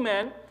 these two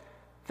men,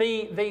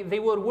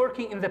 they were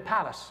working in the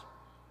palace.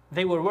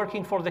 They were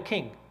working for the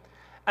king,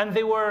 and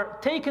they were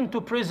taken to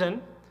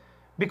prison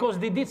because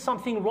they did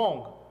something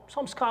wrong.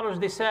 Some scholars,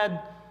 they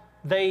said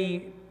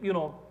they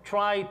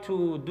tried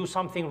to do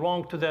something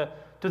wrong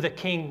to the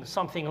king,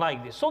 something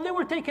like this. So they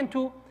were taken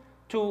to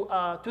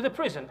the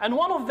prison. And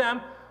one of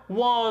them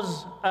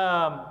was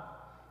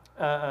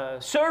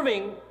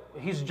serving,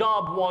 his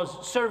job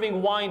was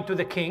serving wine to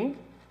the king.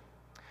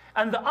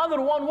 And the other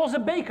one was a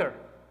baker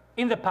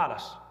in the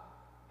palace.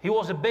 He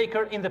was a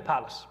baker in the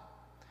palace.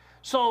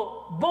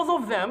 So both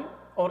of them,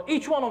 or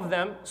each one of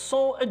them,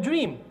 saw a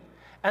dream.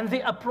 And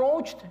they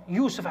approached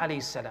Yusuf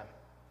alayhi salam.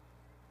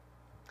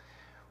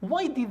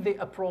 Why did they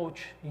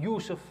approach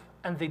Yusuf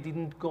and they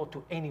didn't go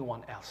to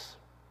anyone else?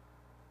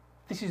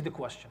 This is the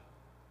question.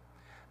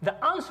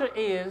 The answer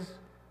is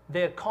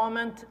their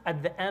comment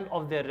at the end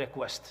of their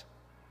request.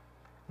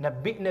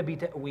 نَبِّئْنَا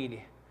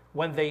بِتَأْوِيلِهِ.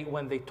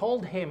 When they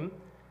told him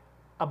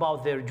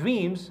about their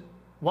dreams,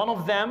 one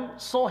of them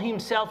saw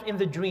himself in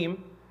the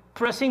dream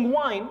pressing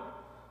wine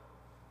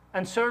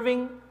and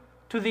serving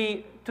to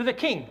the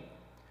king.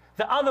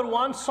 The other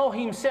one saw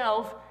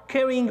himself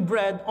carrying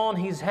bread on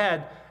his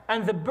head,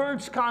 and the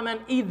birds come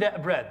and eat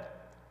that bread.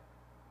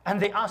 And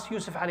they asked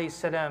Yusuf alayhi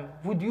salam,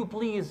 would you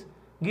please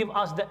give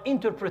us the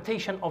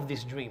interpretation of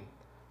this dream?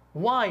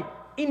 Why?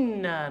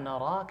 إِنَّا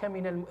نَرَاكَ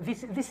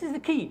مِنَ This is the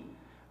key.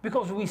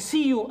 Because we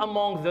see you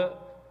among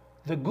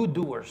the good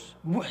doers,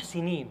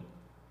 muhsinin.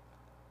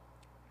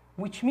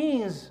 Which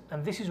means,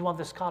 and this is what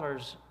the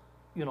scholars,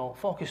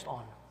 focused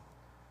on.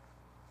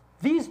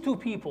 These two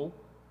people,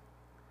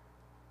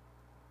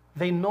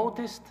 they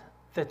noticed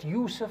that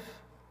Yusuf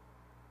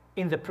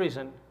in the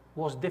prison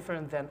was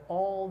different than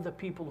all the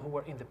people who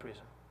were in the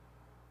prison.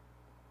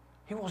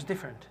 He was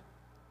different.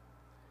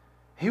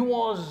 He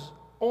was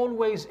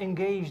always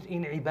engaged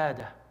in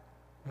ibadah,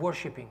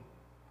 worshiping.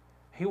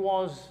 He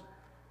was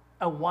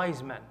a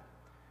wise man.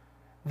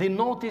 They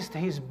noticed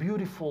his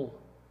beautiful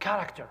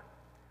character.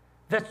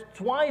 That's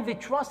why they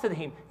trusted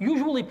him.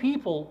 Usually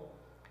people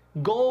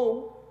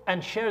go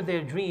and share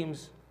their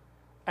dreams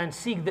and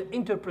seek the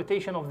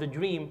interpretation of the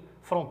dream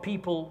from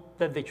people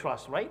that they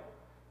trust, right?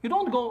 You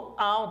don't go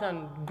out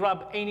and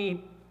grab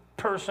any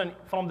person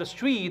from the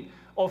street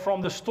or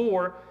from the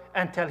store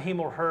and tell him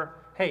or her,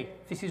 hey,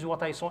 this is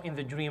what I saw in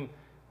the dream.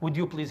 Would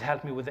you please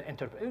help me with the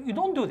interpretation? You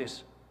don't do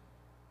this.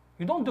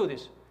 You don't do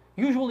this.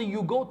 Usually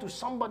you go to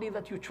somebody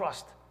that you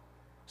trust.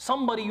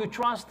 Somebody you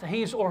trust,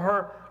 his or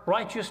her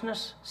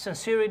righteousness,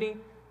 sincerity,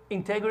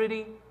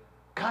 integrity,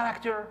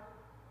 character.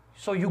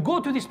 So you go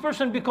to this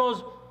person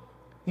because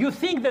you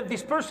think that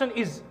this person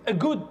is a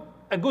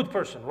good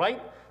person,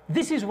 right?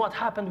 This is what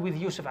happened with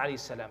Yusuf alayhi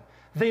salam.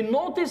 They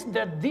noticed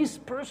that this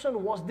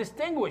person was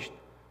distinguished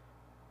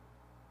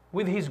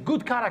with his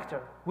good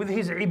character, with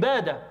his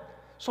ibadah.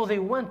 So they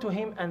went to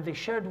him and they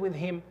shared with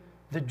him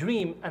the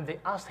dream and they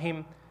asked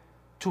him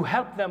to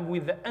help them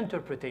with the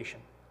interpretation.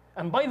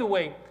 And by the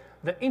way,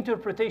 the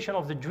interpretation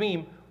of the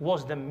dream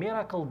was the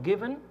miracle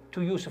given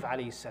to Yusuf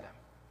alayhi salam.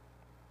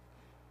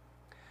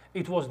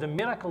 It was the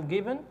miracle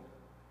given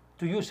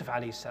to Yusuf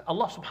alayhi salam.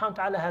 Allah subhanahu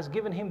wa ta'ala has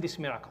given him this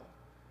miracle.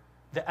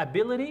 The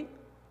ability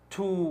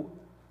to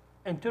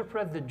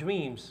interpret the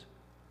dreams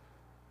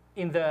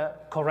in the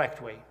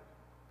correct way.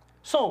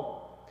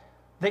 So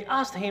they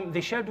asked him,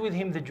 they shared with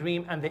him the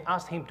dream and they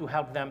asked him to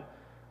help them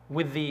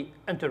with the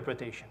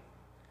interpretation.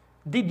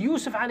 Did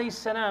Yusuf alayhi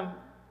salam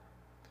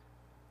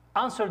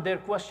answer their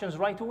questions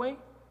right away?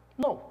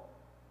 No.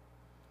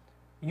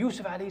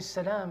 Yusuf alayhi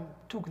salam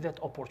took that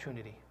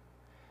opportunity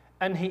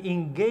and he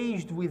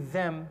engaged with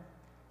them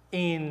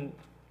in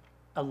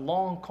a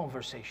long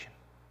conversation.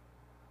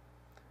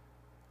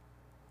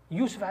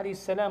 Yusuf alayhi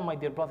salam, my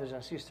dear brothers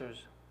and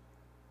sisters,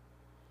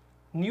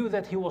 knew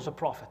that he was a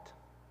prophet.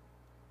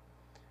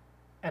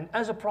 And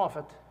as a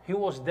prophet, he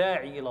was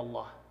da'i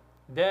ilallah.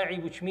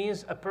 Da'i, which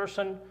means a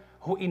person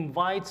who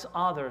invites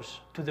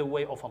others to the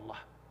way of Allah.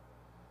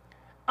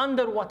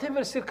 Under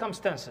whatever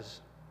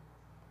circumstances,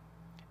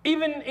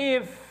 even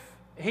if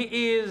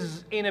he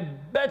is in a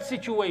bad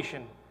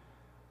situation,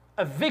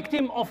 a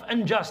victim of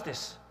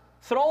injustice,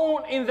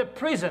 thrown in the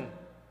prison.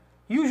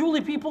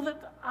 Usually people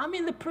that, I'm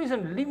in the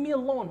prison, leave me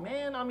alone,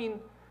 man.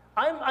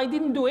 I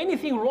didn't do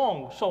anything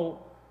wrong.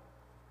 So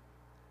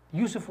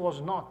Yusuf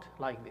was not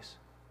like this.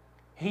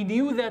 He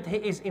knew that he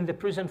is in the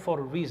prison for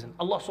a reason.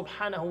 Allah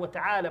subhanahu wa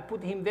ta'ala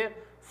put him there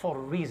for a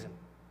reason.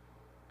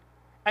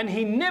 And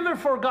he never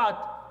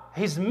forgot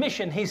his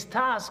mission, his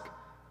task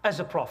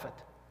as a prophet.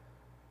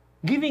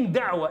 Giving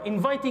da'wah,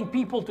 inviting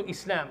people to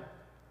Islam,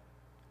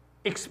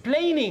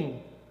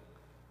 explaining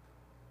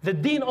the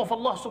deen of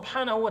Allah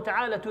subhanahu wa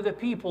ta'ala to the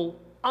people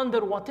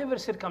under whatever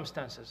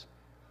circumstances.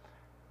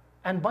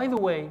 And by the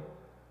way,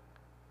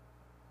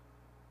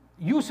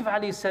 Yusuf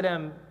alayhi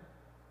salam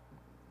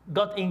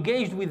got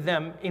engaged with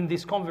them in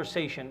this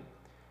conversation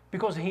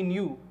because he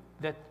knew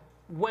that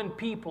when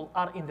people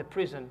are in the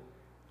prison,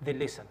 they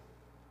listen.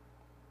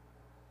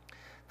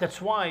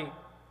 That's why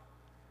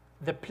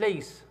the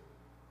place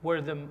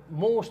where the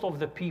most of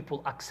the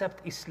people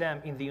accept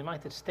Islam in the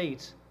United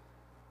States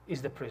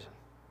is the prison.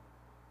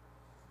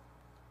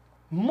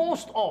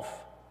 Most of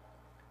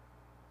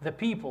the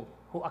people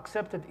who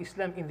accepted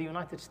Islam in the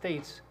United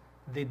States,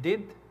 they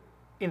did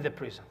in the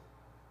prison.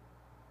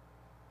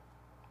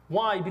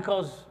 Why?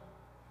 Because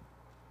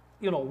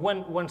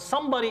when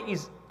somebody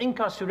is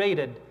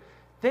incarcerated,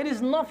 there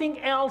is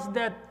nothing else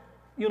that,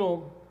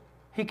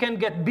 he can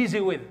get busy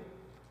with.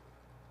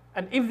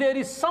 And if there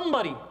is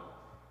somebody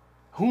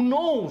who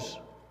knows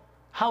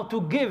how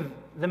to give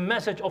the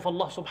message of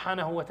Allah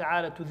subhanahu wa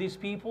ta'ala to these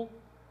people,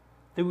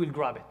 they will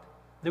grab it.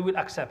 They will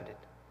accept it.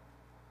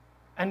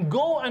 And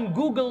go and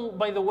Google,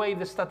 by the way,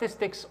 the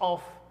statistics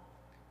of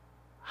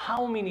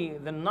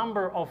the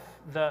number of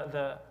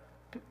the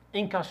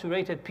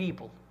incarcerated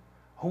people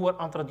who were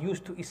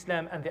introduced to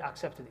Islam and they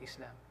accepted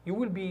Islam. You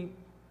will be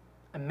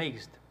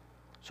amazed.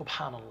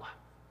 Subhanallah.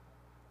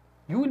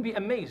 You will be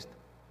amazed.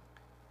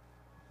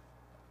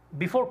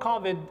 Before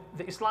COVID,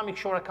 the Islamic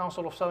Shura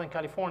Council of Southern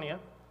California,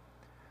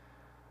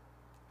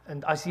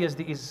 and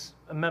ICSD is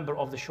a member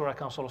of the Shura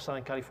Council of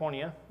Southern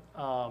California,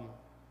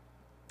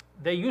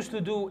 they used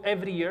to do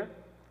every year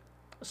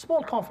a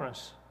small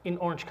conference in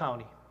Orange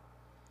County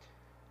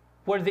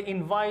where they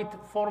invite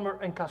former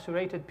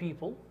incarcerated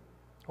people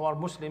who are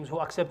Muslims who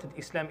accepted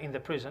Islam in the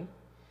prison,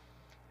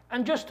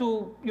 and just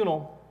to,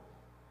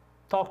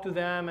 talk to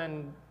them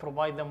and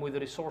provide them with the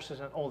resources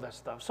and all that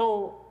stuff.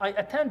 So I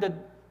attended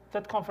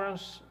that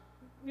conference,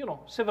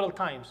 several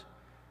times.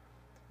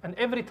 And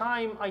every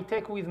time I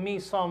take with me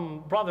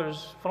some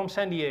brothers from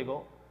San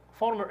Diego,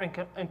 former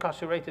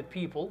incarcerated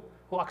people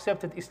who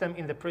accepted Islam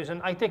in the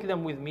prison, I take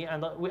them with me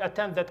and we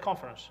attend that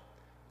conference.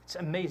 It's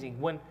amazing.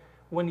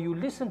 When you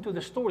listen to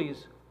the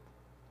stories,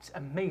 it's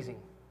amazing.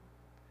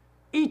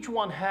 Each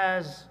one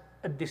has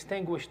a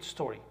distinguished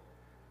story.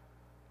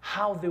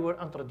 How they were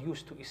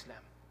introduced to Islam.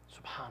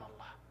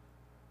 Subhanallah.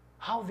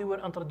 How they were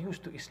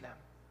introduced to Islam.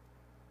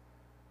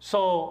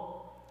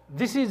 So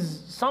this is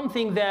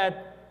something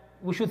that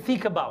we should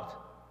think about,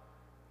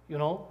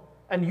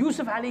 And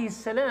Yusuf alayhi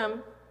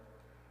salam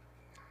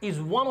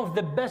is one of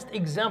the best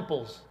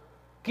examples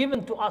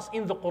given to us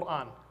in the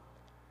Quran.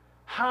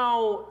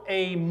 How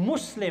a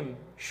Muslim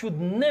should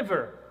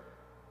never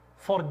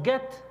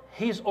forget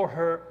his or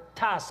her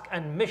task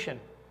and mission,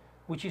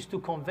 which is to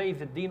convey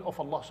the deen of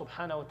Allah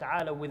subhanahu wa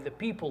ta'ala with the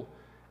people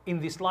in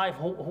this life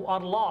who are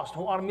lost,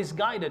 who are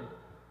misguided,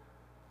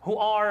 who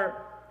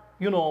are,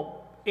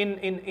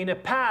 in a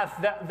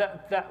path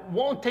that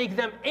won't take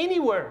them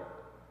anywhere.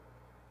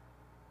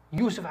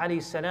 Yusuf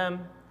alayhi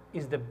salam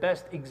is the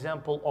best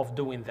example of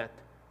doing that.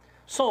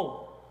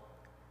 So,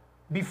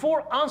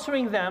 before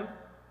answering them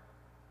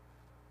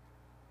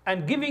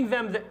and giving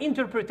them the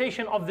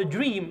interpretation of the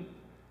dream,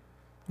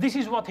 this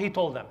is what he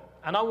told them.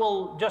 And I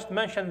will just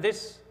mention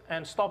this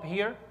and stop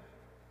here,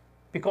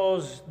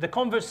 because the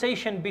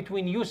conversation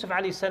between Yusuf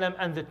alayhi salam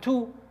and the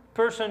two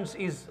persons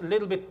is a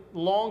little bit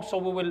long, so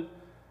we will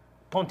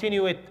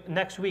continue it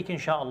next week,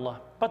 inshallah.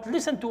 But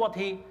listen to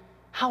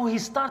how he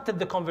started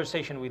the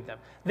conversation with them.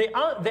 They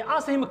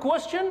asked him a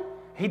question,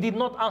 he did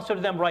not answer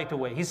them right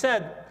away. He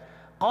said,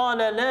 قال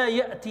لا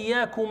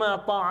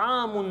يأتياكما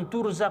طعام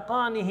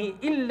ترزقانه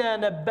إلا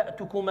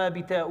نبأتكما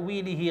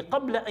بتأويله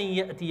قبل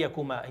أن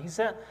يأتيكما.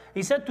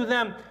 He said to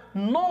them,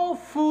 no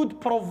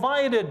food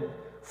provided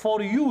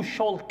for you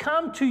shall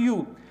come to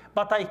you,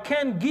 but I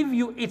can give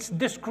you its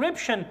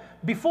description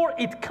before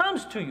it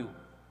comes to you.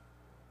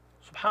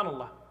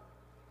 Subhanallah.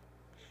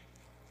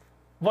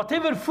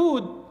 Whatever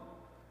food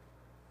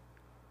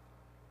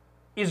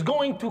is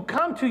going to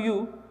come to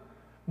you,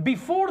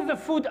 before the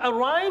food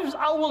arrives,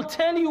 I will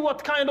tell you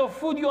what kind of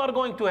food you are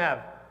going to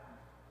have.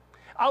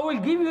 I will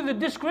give you the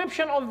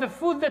description of the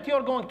food that you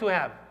are going to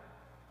have.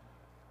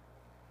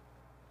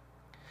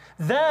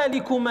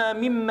 ذَلِكُمَا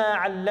مِمَّا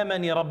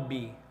عَلَّمَنِ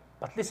رَبِّي.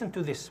 But listen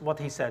to this, what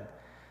he said.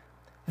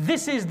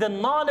 This is the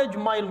knowledge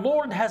my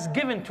Lord has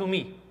given to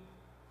me.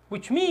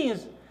 Which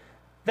means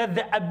that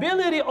the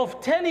ability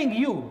of telling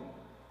you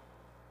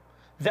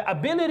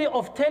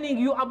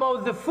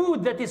about the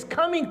food that is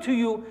coming to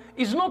you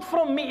is not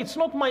from me, it's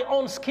not my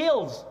own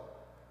skills.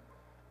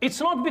 It's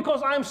not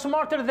because I'm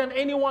smarter than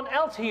anyone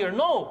else here,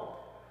 no.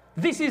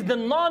 This is the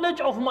knowledge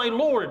of my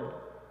Lord.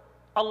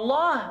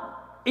 Allah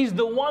is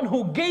the one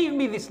who gave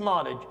me this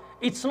knowledge.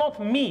 It's not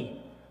me.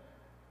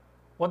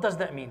 What does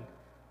that mean?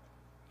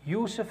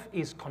 Yusuf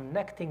is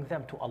connecting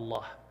them to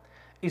Allah,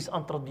 is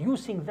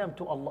introducing them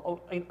to Allah,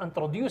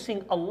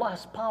 introducing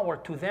Allah's power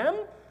to them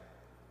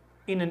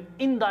in an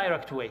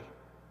indirect way.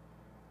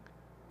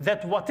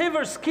 That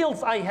whatever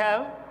skills I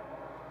have,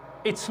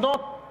 it's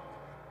not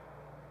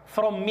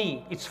from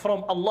me, it's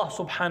from Allah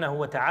subhanahu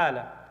wa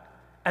ta'ala.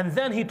 And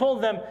then he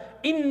told them,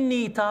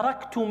 إِنِّي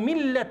تَرَكْتُ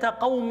مِلَّةَ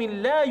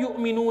قَوْمٍ لَا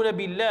يُؤْمِنُونَ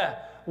بِاللَّهِ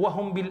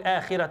وَهُمْ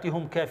بِالْآخِرَةِ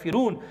هُمْ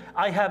كَافِرُونَ.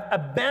 I have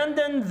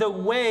abandoned the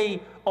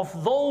way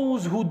of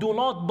those who do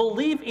not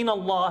believe in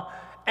Allah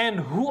and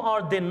who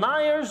are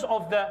deniers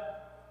of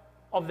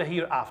the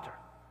hereafter.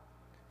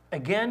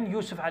 Again,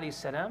 Yusuf alayhi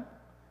salam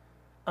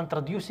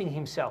introducing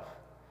himself,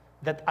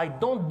 that I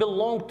don't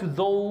belong to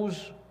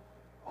those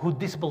who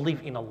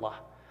disbelieve in Allah.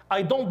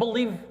 I don't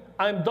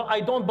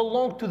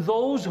belong to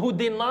those who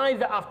deny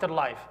the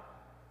afterlife.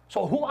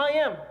 So who I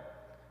am?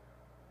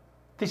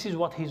 This is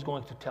what he's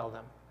going to tell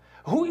them.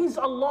 Who is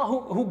Allah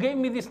who gave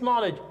me this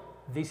knowledge?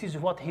 This is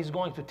what he's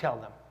going to tell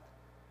them.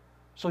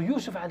 So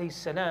Yusuf alayhi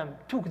salam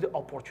took the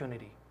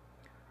opportunity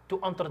to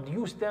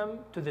introduce them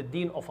to the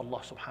deen of Allah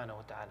subhanahu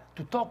wa ta'ala,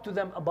 to talk to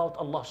them about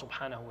Allah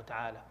subhanahu wa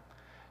ta'ala,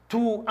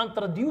 to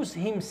introduce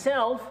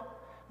himself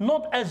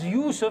not as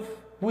Yusuf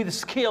with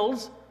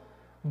skills,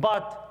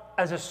 but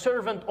as a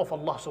servant of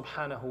Allah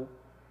subhanahu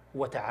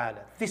wa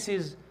ta'ala. This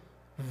is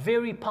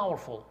very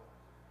powerful,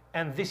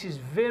 and this is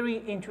very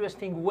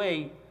interesting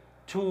way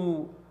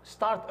to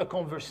start a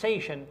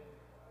conversation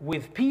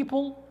with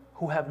people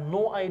who have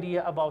no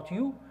idea about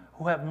you,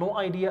 who have no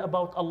idea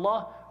about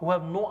Allah, who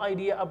have no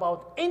idea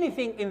about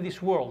anything in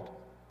this world.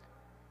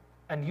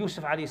 And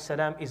Yusuf alayhi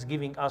salam is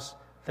giving us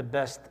the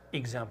best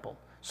example.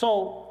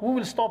 So we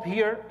will stop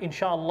here,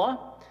 inshallah,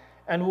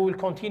 and we will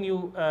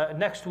continue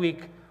next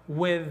week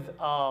with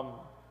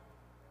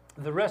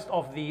the rest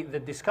of the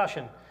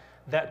discussion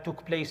that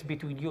took place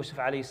between Yusuf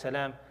alayhi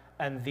salam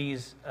and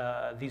these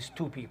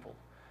two people.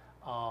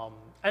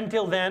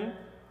 Until then,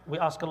 we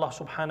ask Allah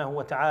subhanahu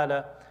wa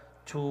ta'ala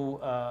to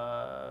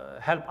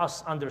help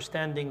us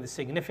understanding the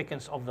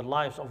significance of the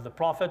lives of the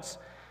prophets,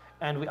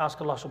 and we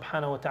ask Allah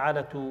subhanahu wa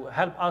ta'ala to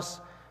help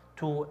us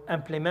to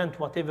implement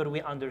whatever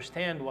we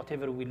understand,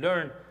 whatever we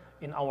learn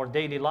in our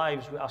daily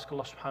lives. We ask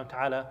Allah subhanahu wa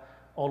ta'ala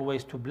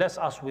always to bless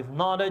us with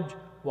knowledge.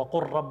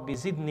 وَقُلْ رَبِّ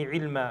زِدْنِي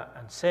عِلْمًا,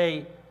 and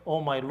say,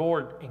 oh my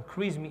Lord,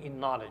 increase me in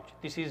knowledge.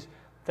 This is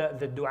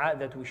the dua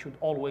that we should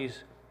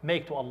always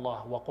make to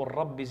Allah. وَقُلْ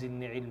رَبِّ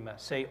زِدْنِي عِلْمًا,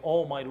 say,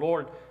 oh my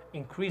Lord,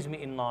 increase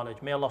me in knowledge.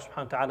 May Allah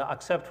subhanahu wa ta'ala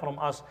accept from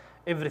us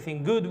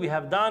everything good we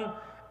have done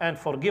and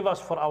forgive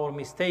us for our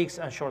mistakes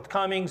and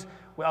shortcomings.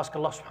 We ask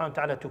Allah subhanahu wa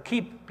ta'ala to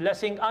keep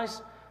blessing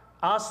us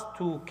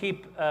to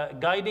keep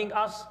guiding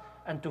us,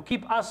 and to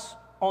keep us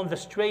on the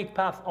straight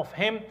path of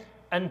Him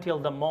until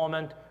the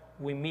moment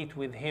we meet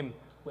with Him.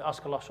 We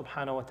ask Allah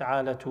subhanahu wa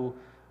ta'ala to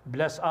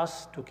bless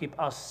us, to keep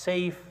us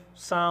safe,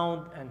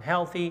 sound, and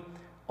healthy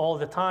all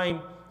the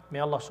time. May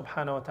Allah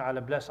subhanahu wa ta'ala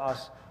bless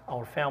us,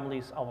 our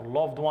families, our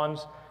loved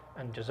ones.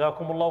 And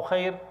jazakumullahu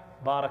khair.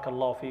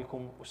 Barakallahu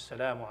feekum.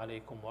 Wassalamu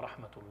alaikum wa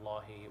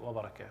rahmatullahi wa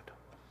barakatuh.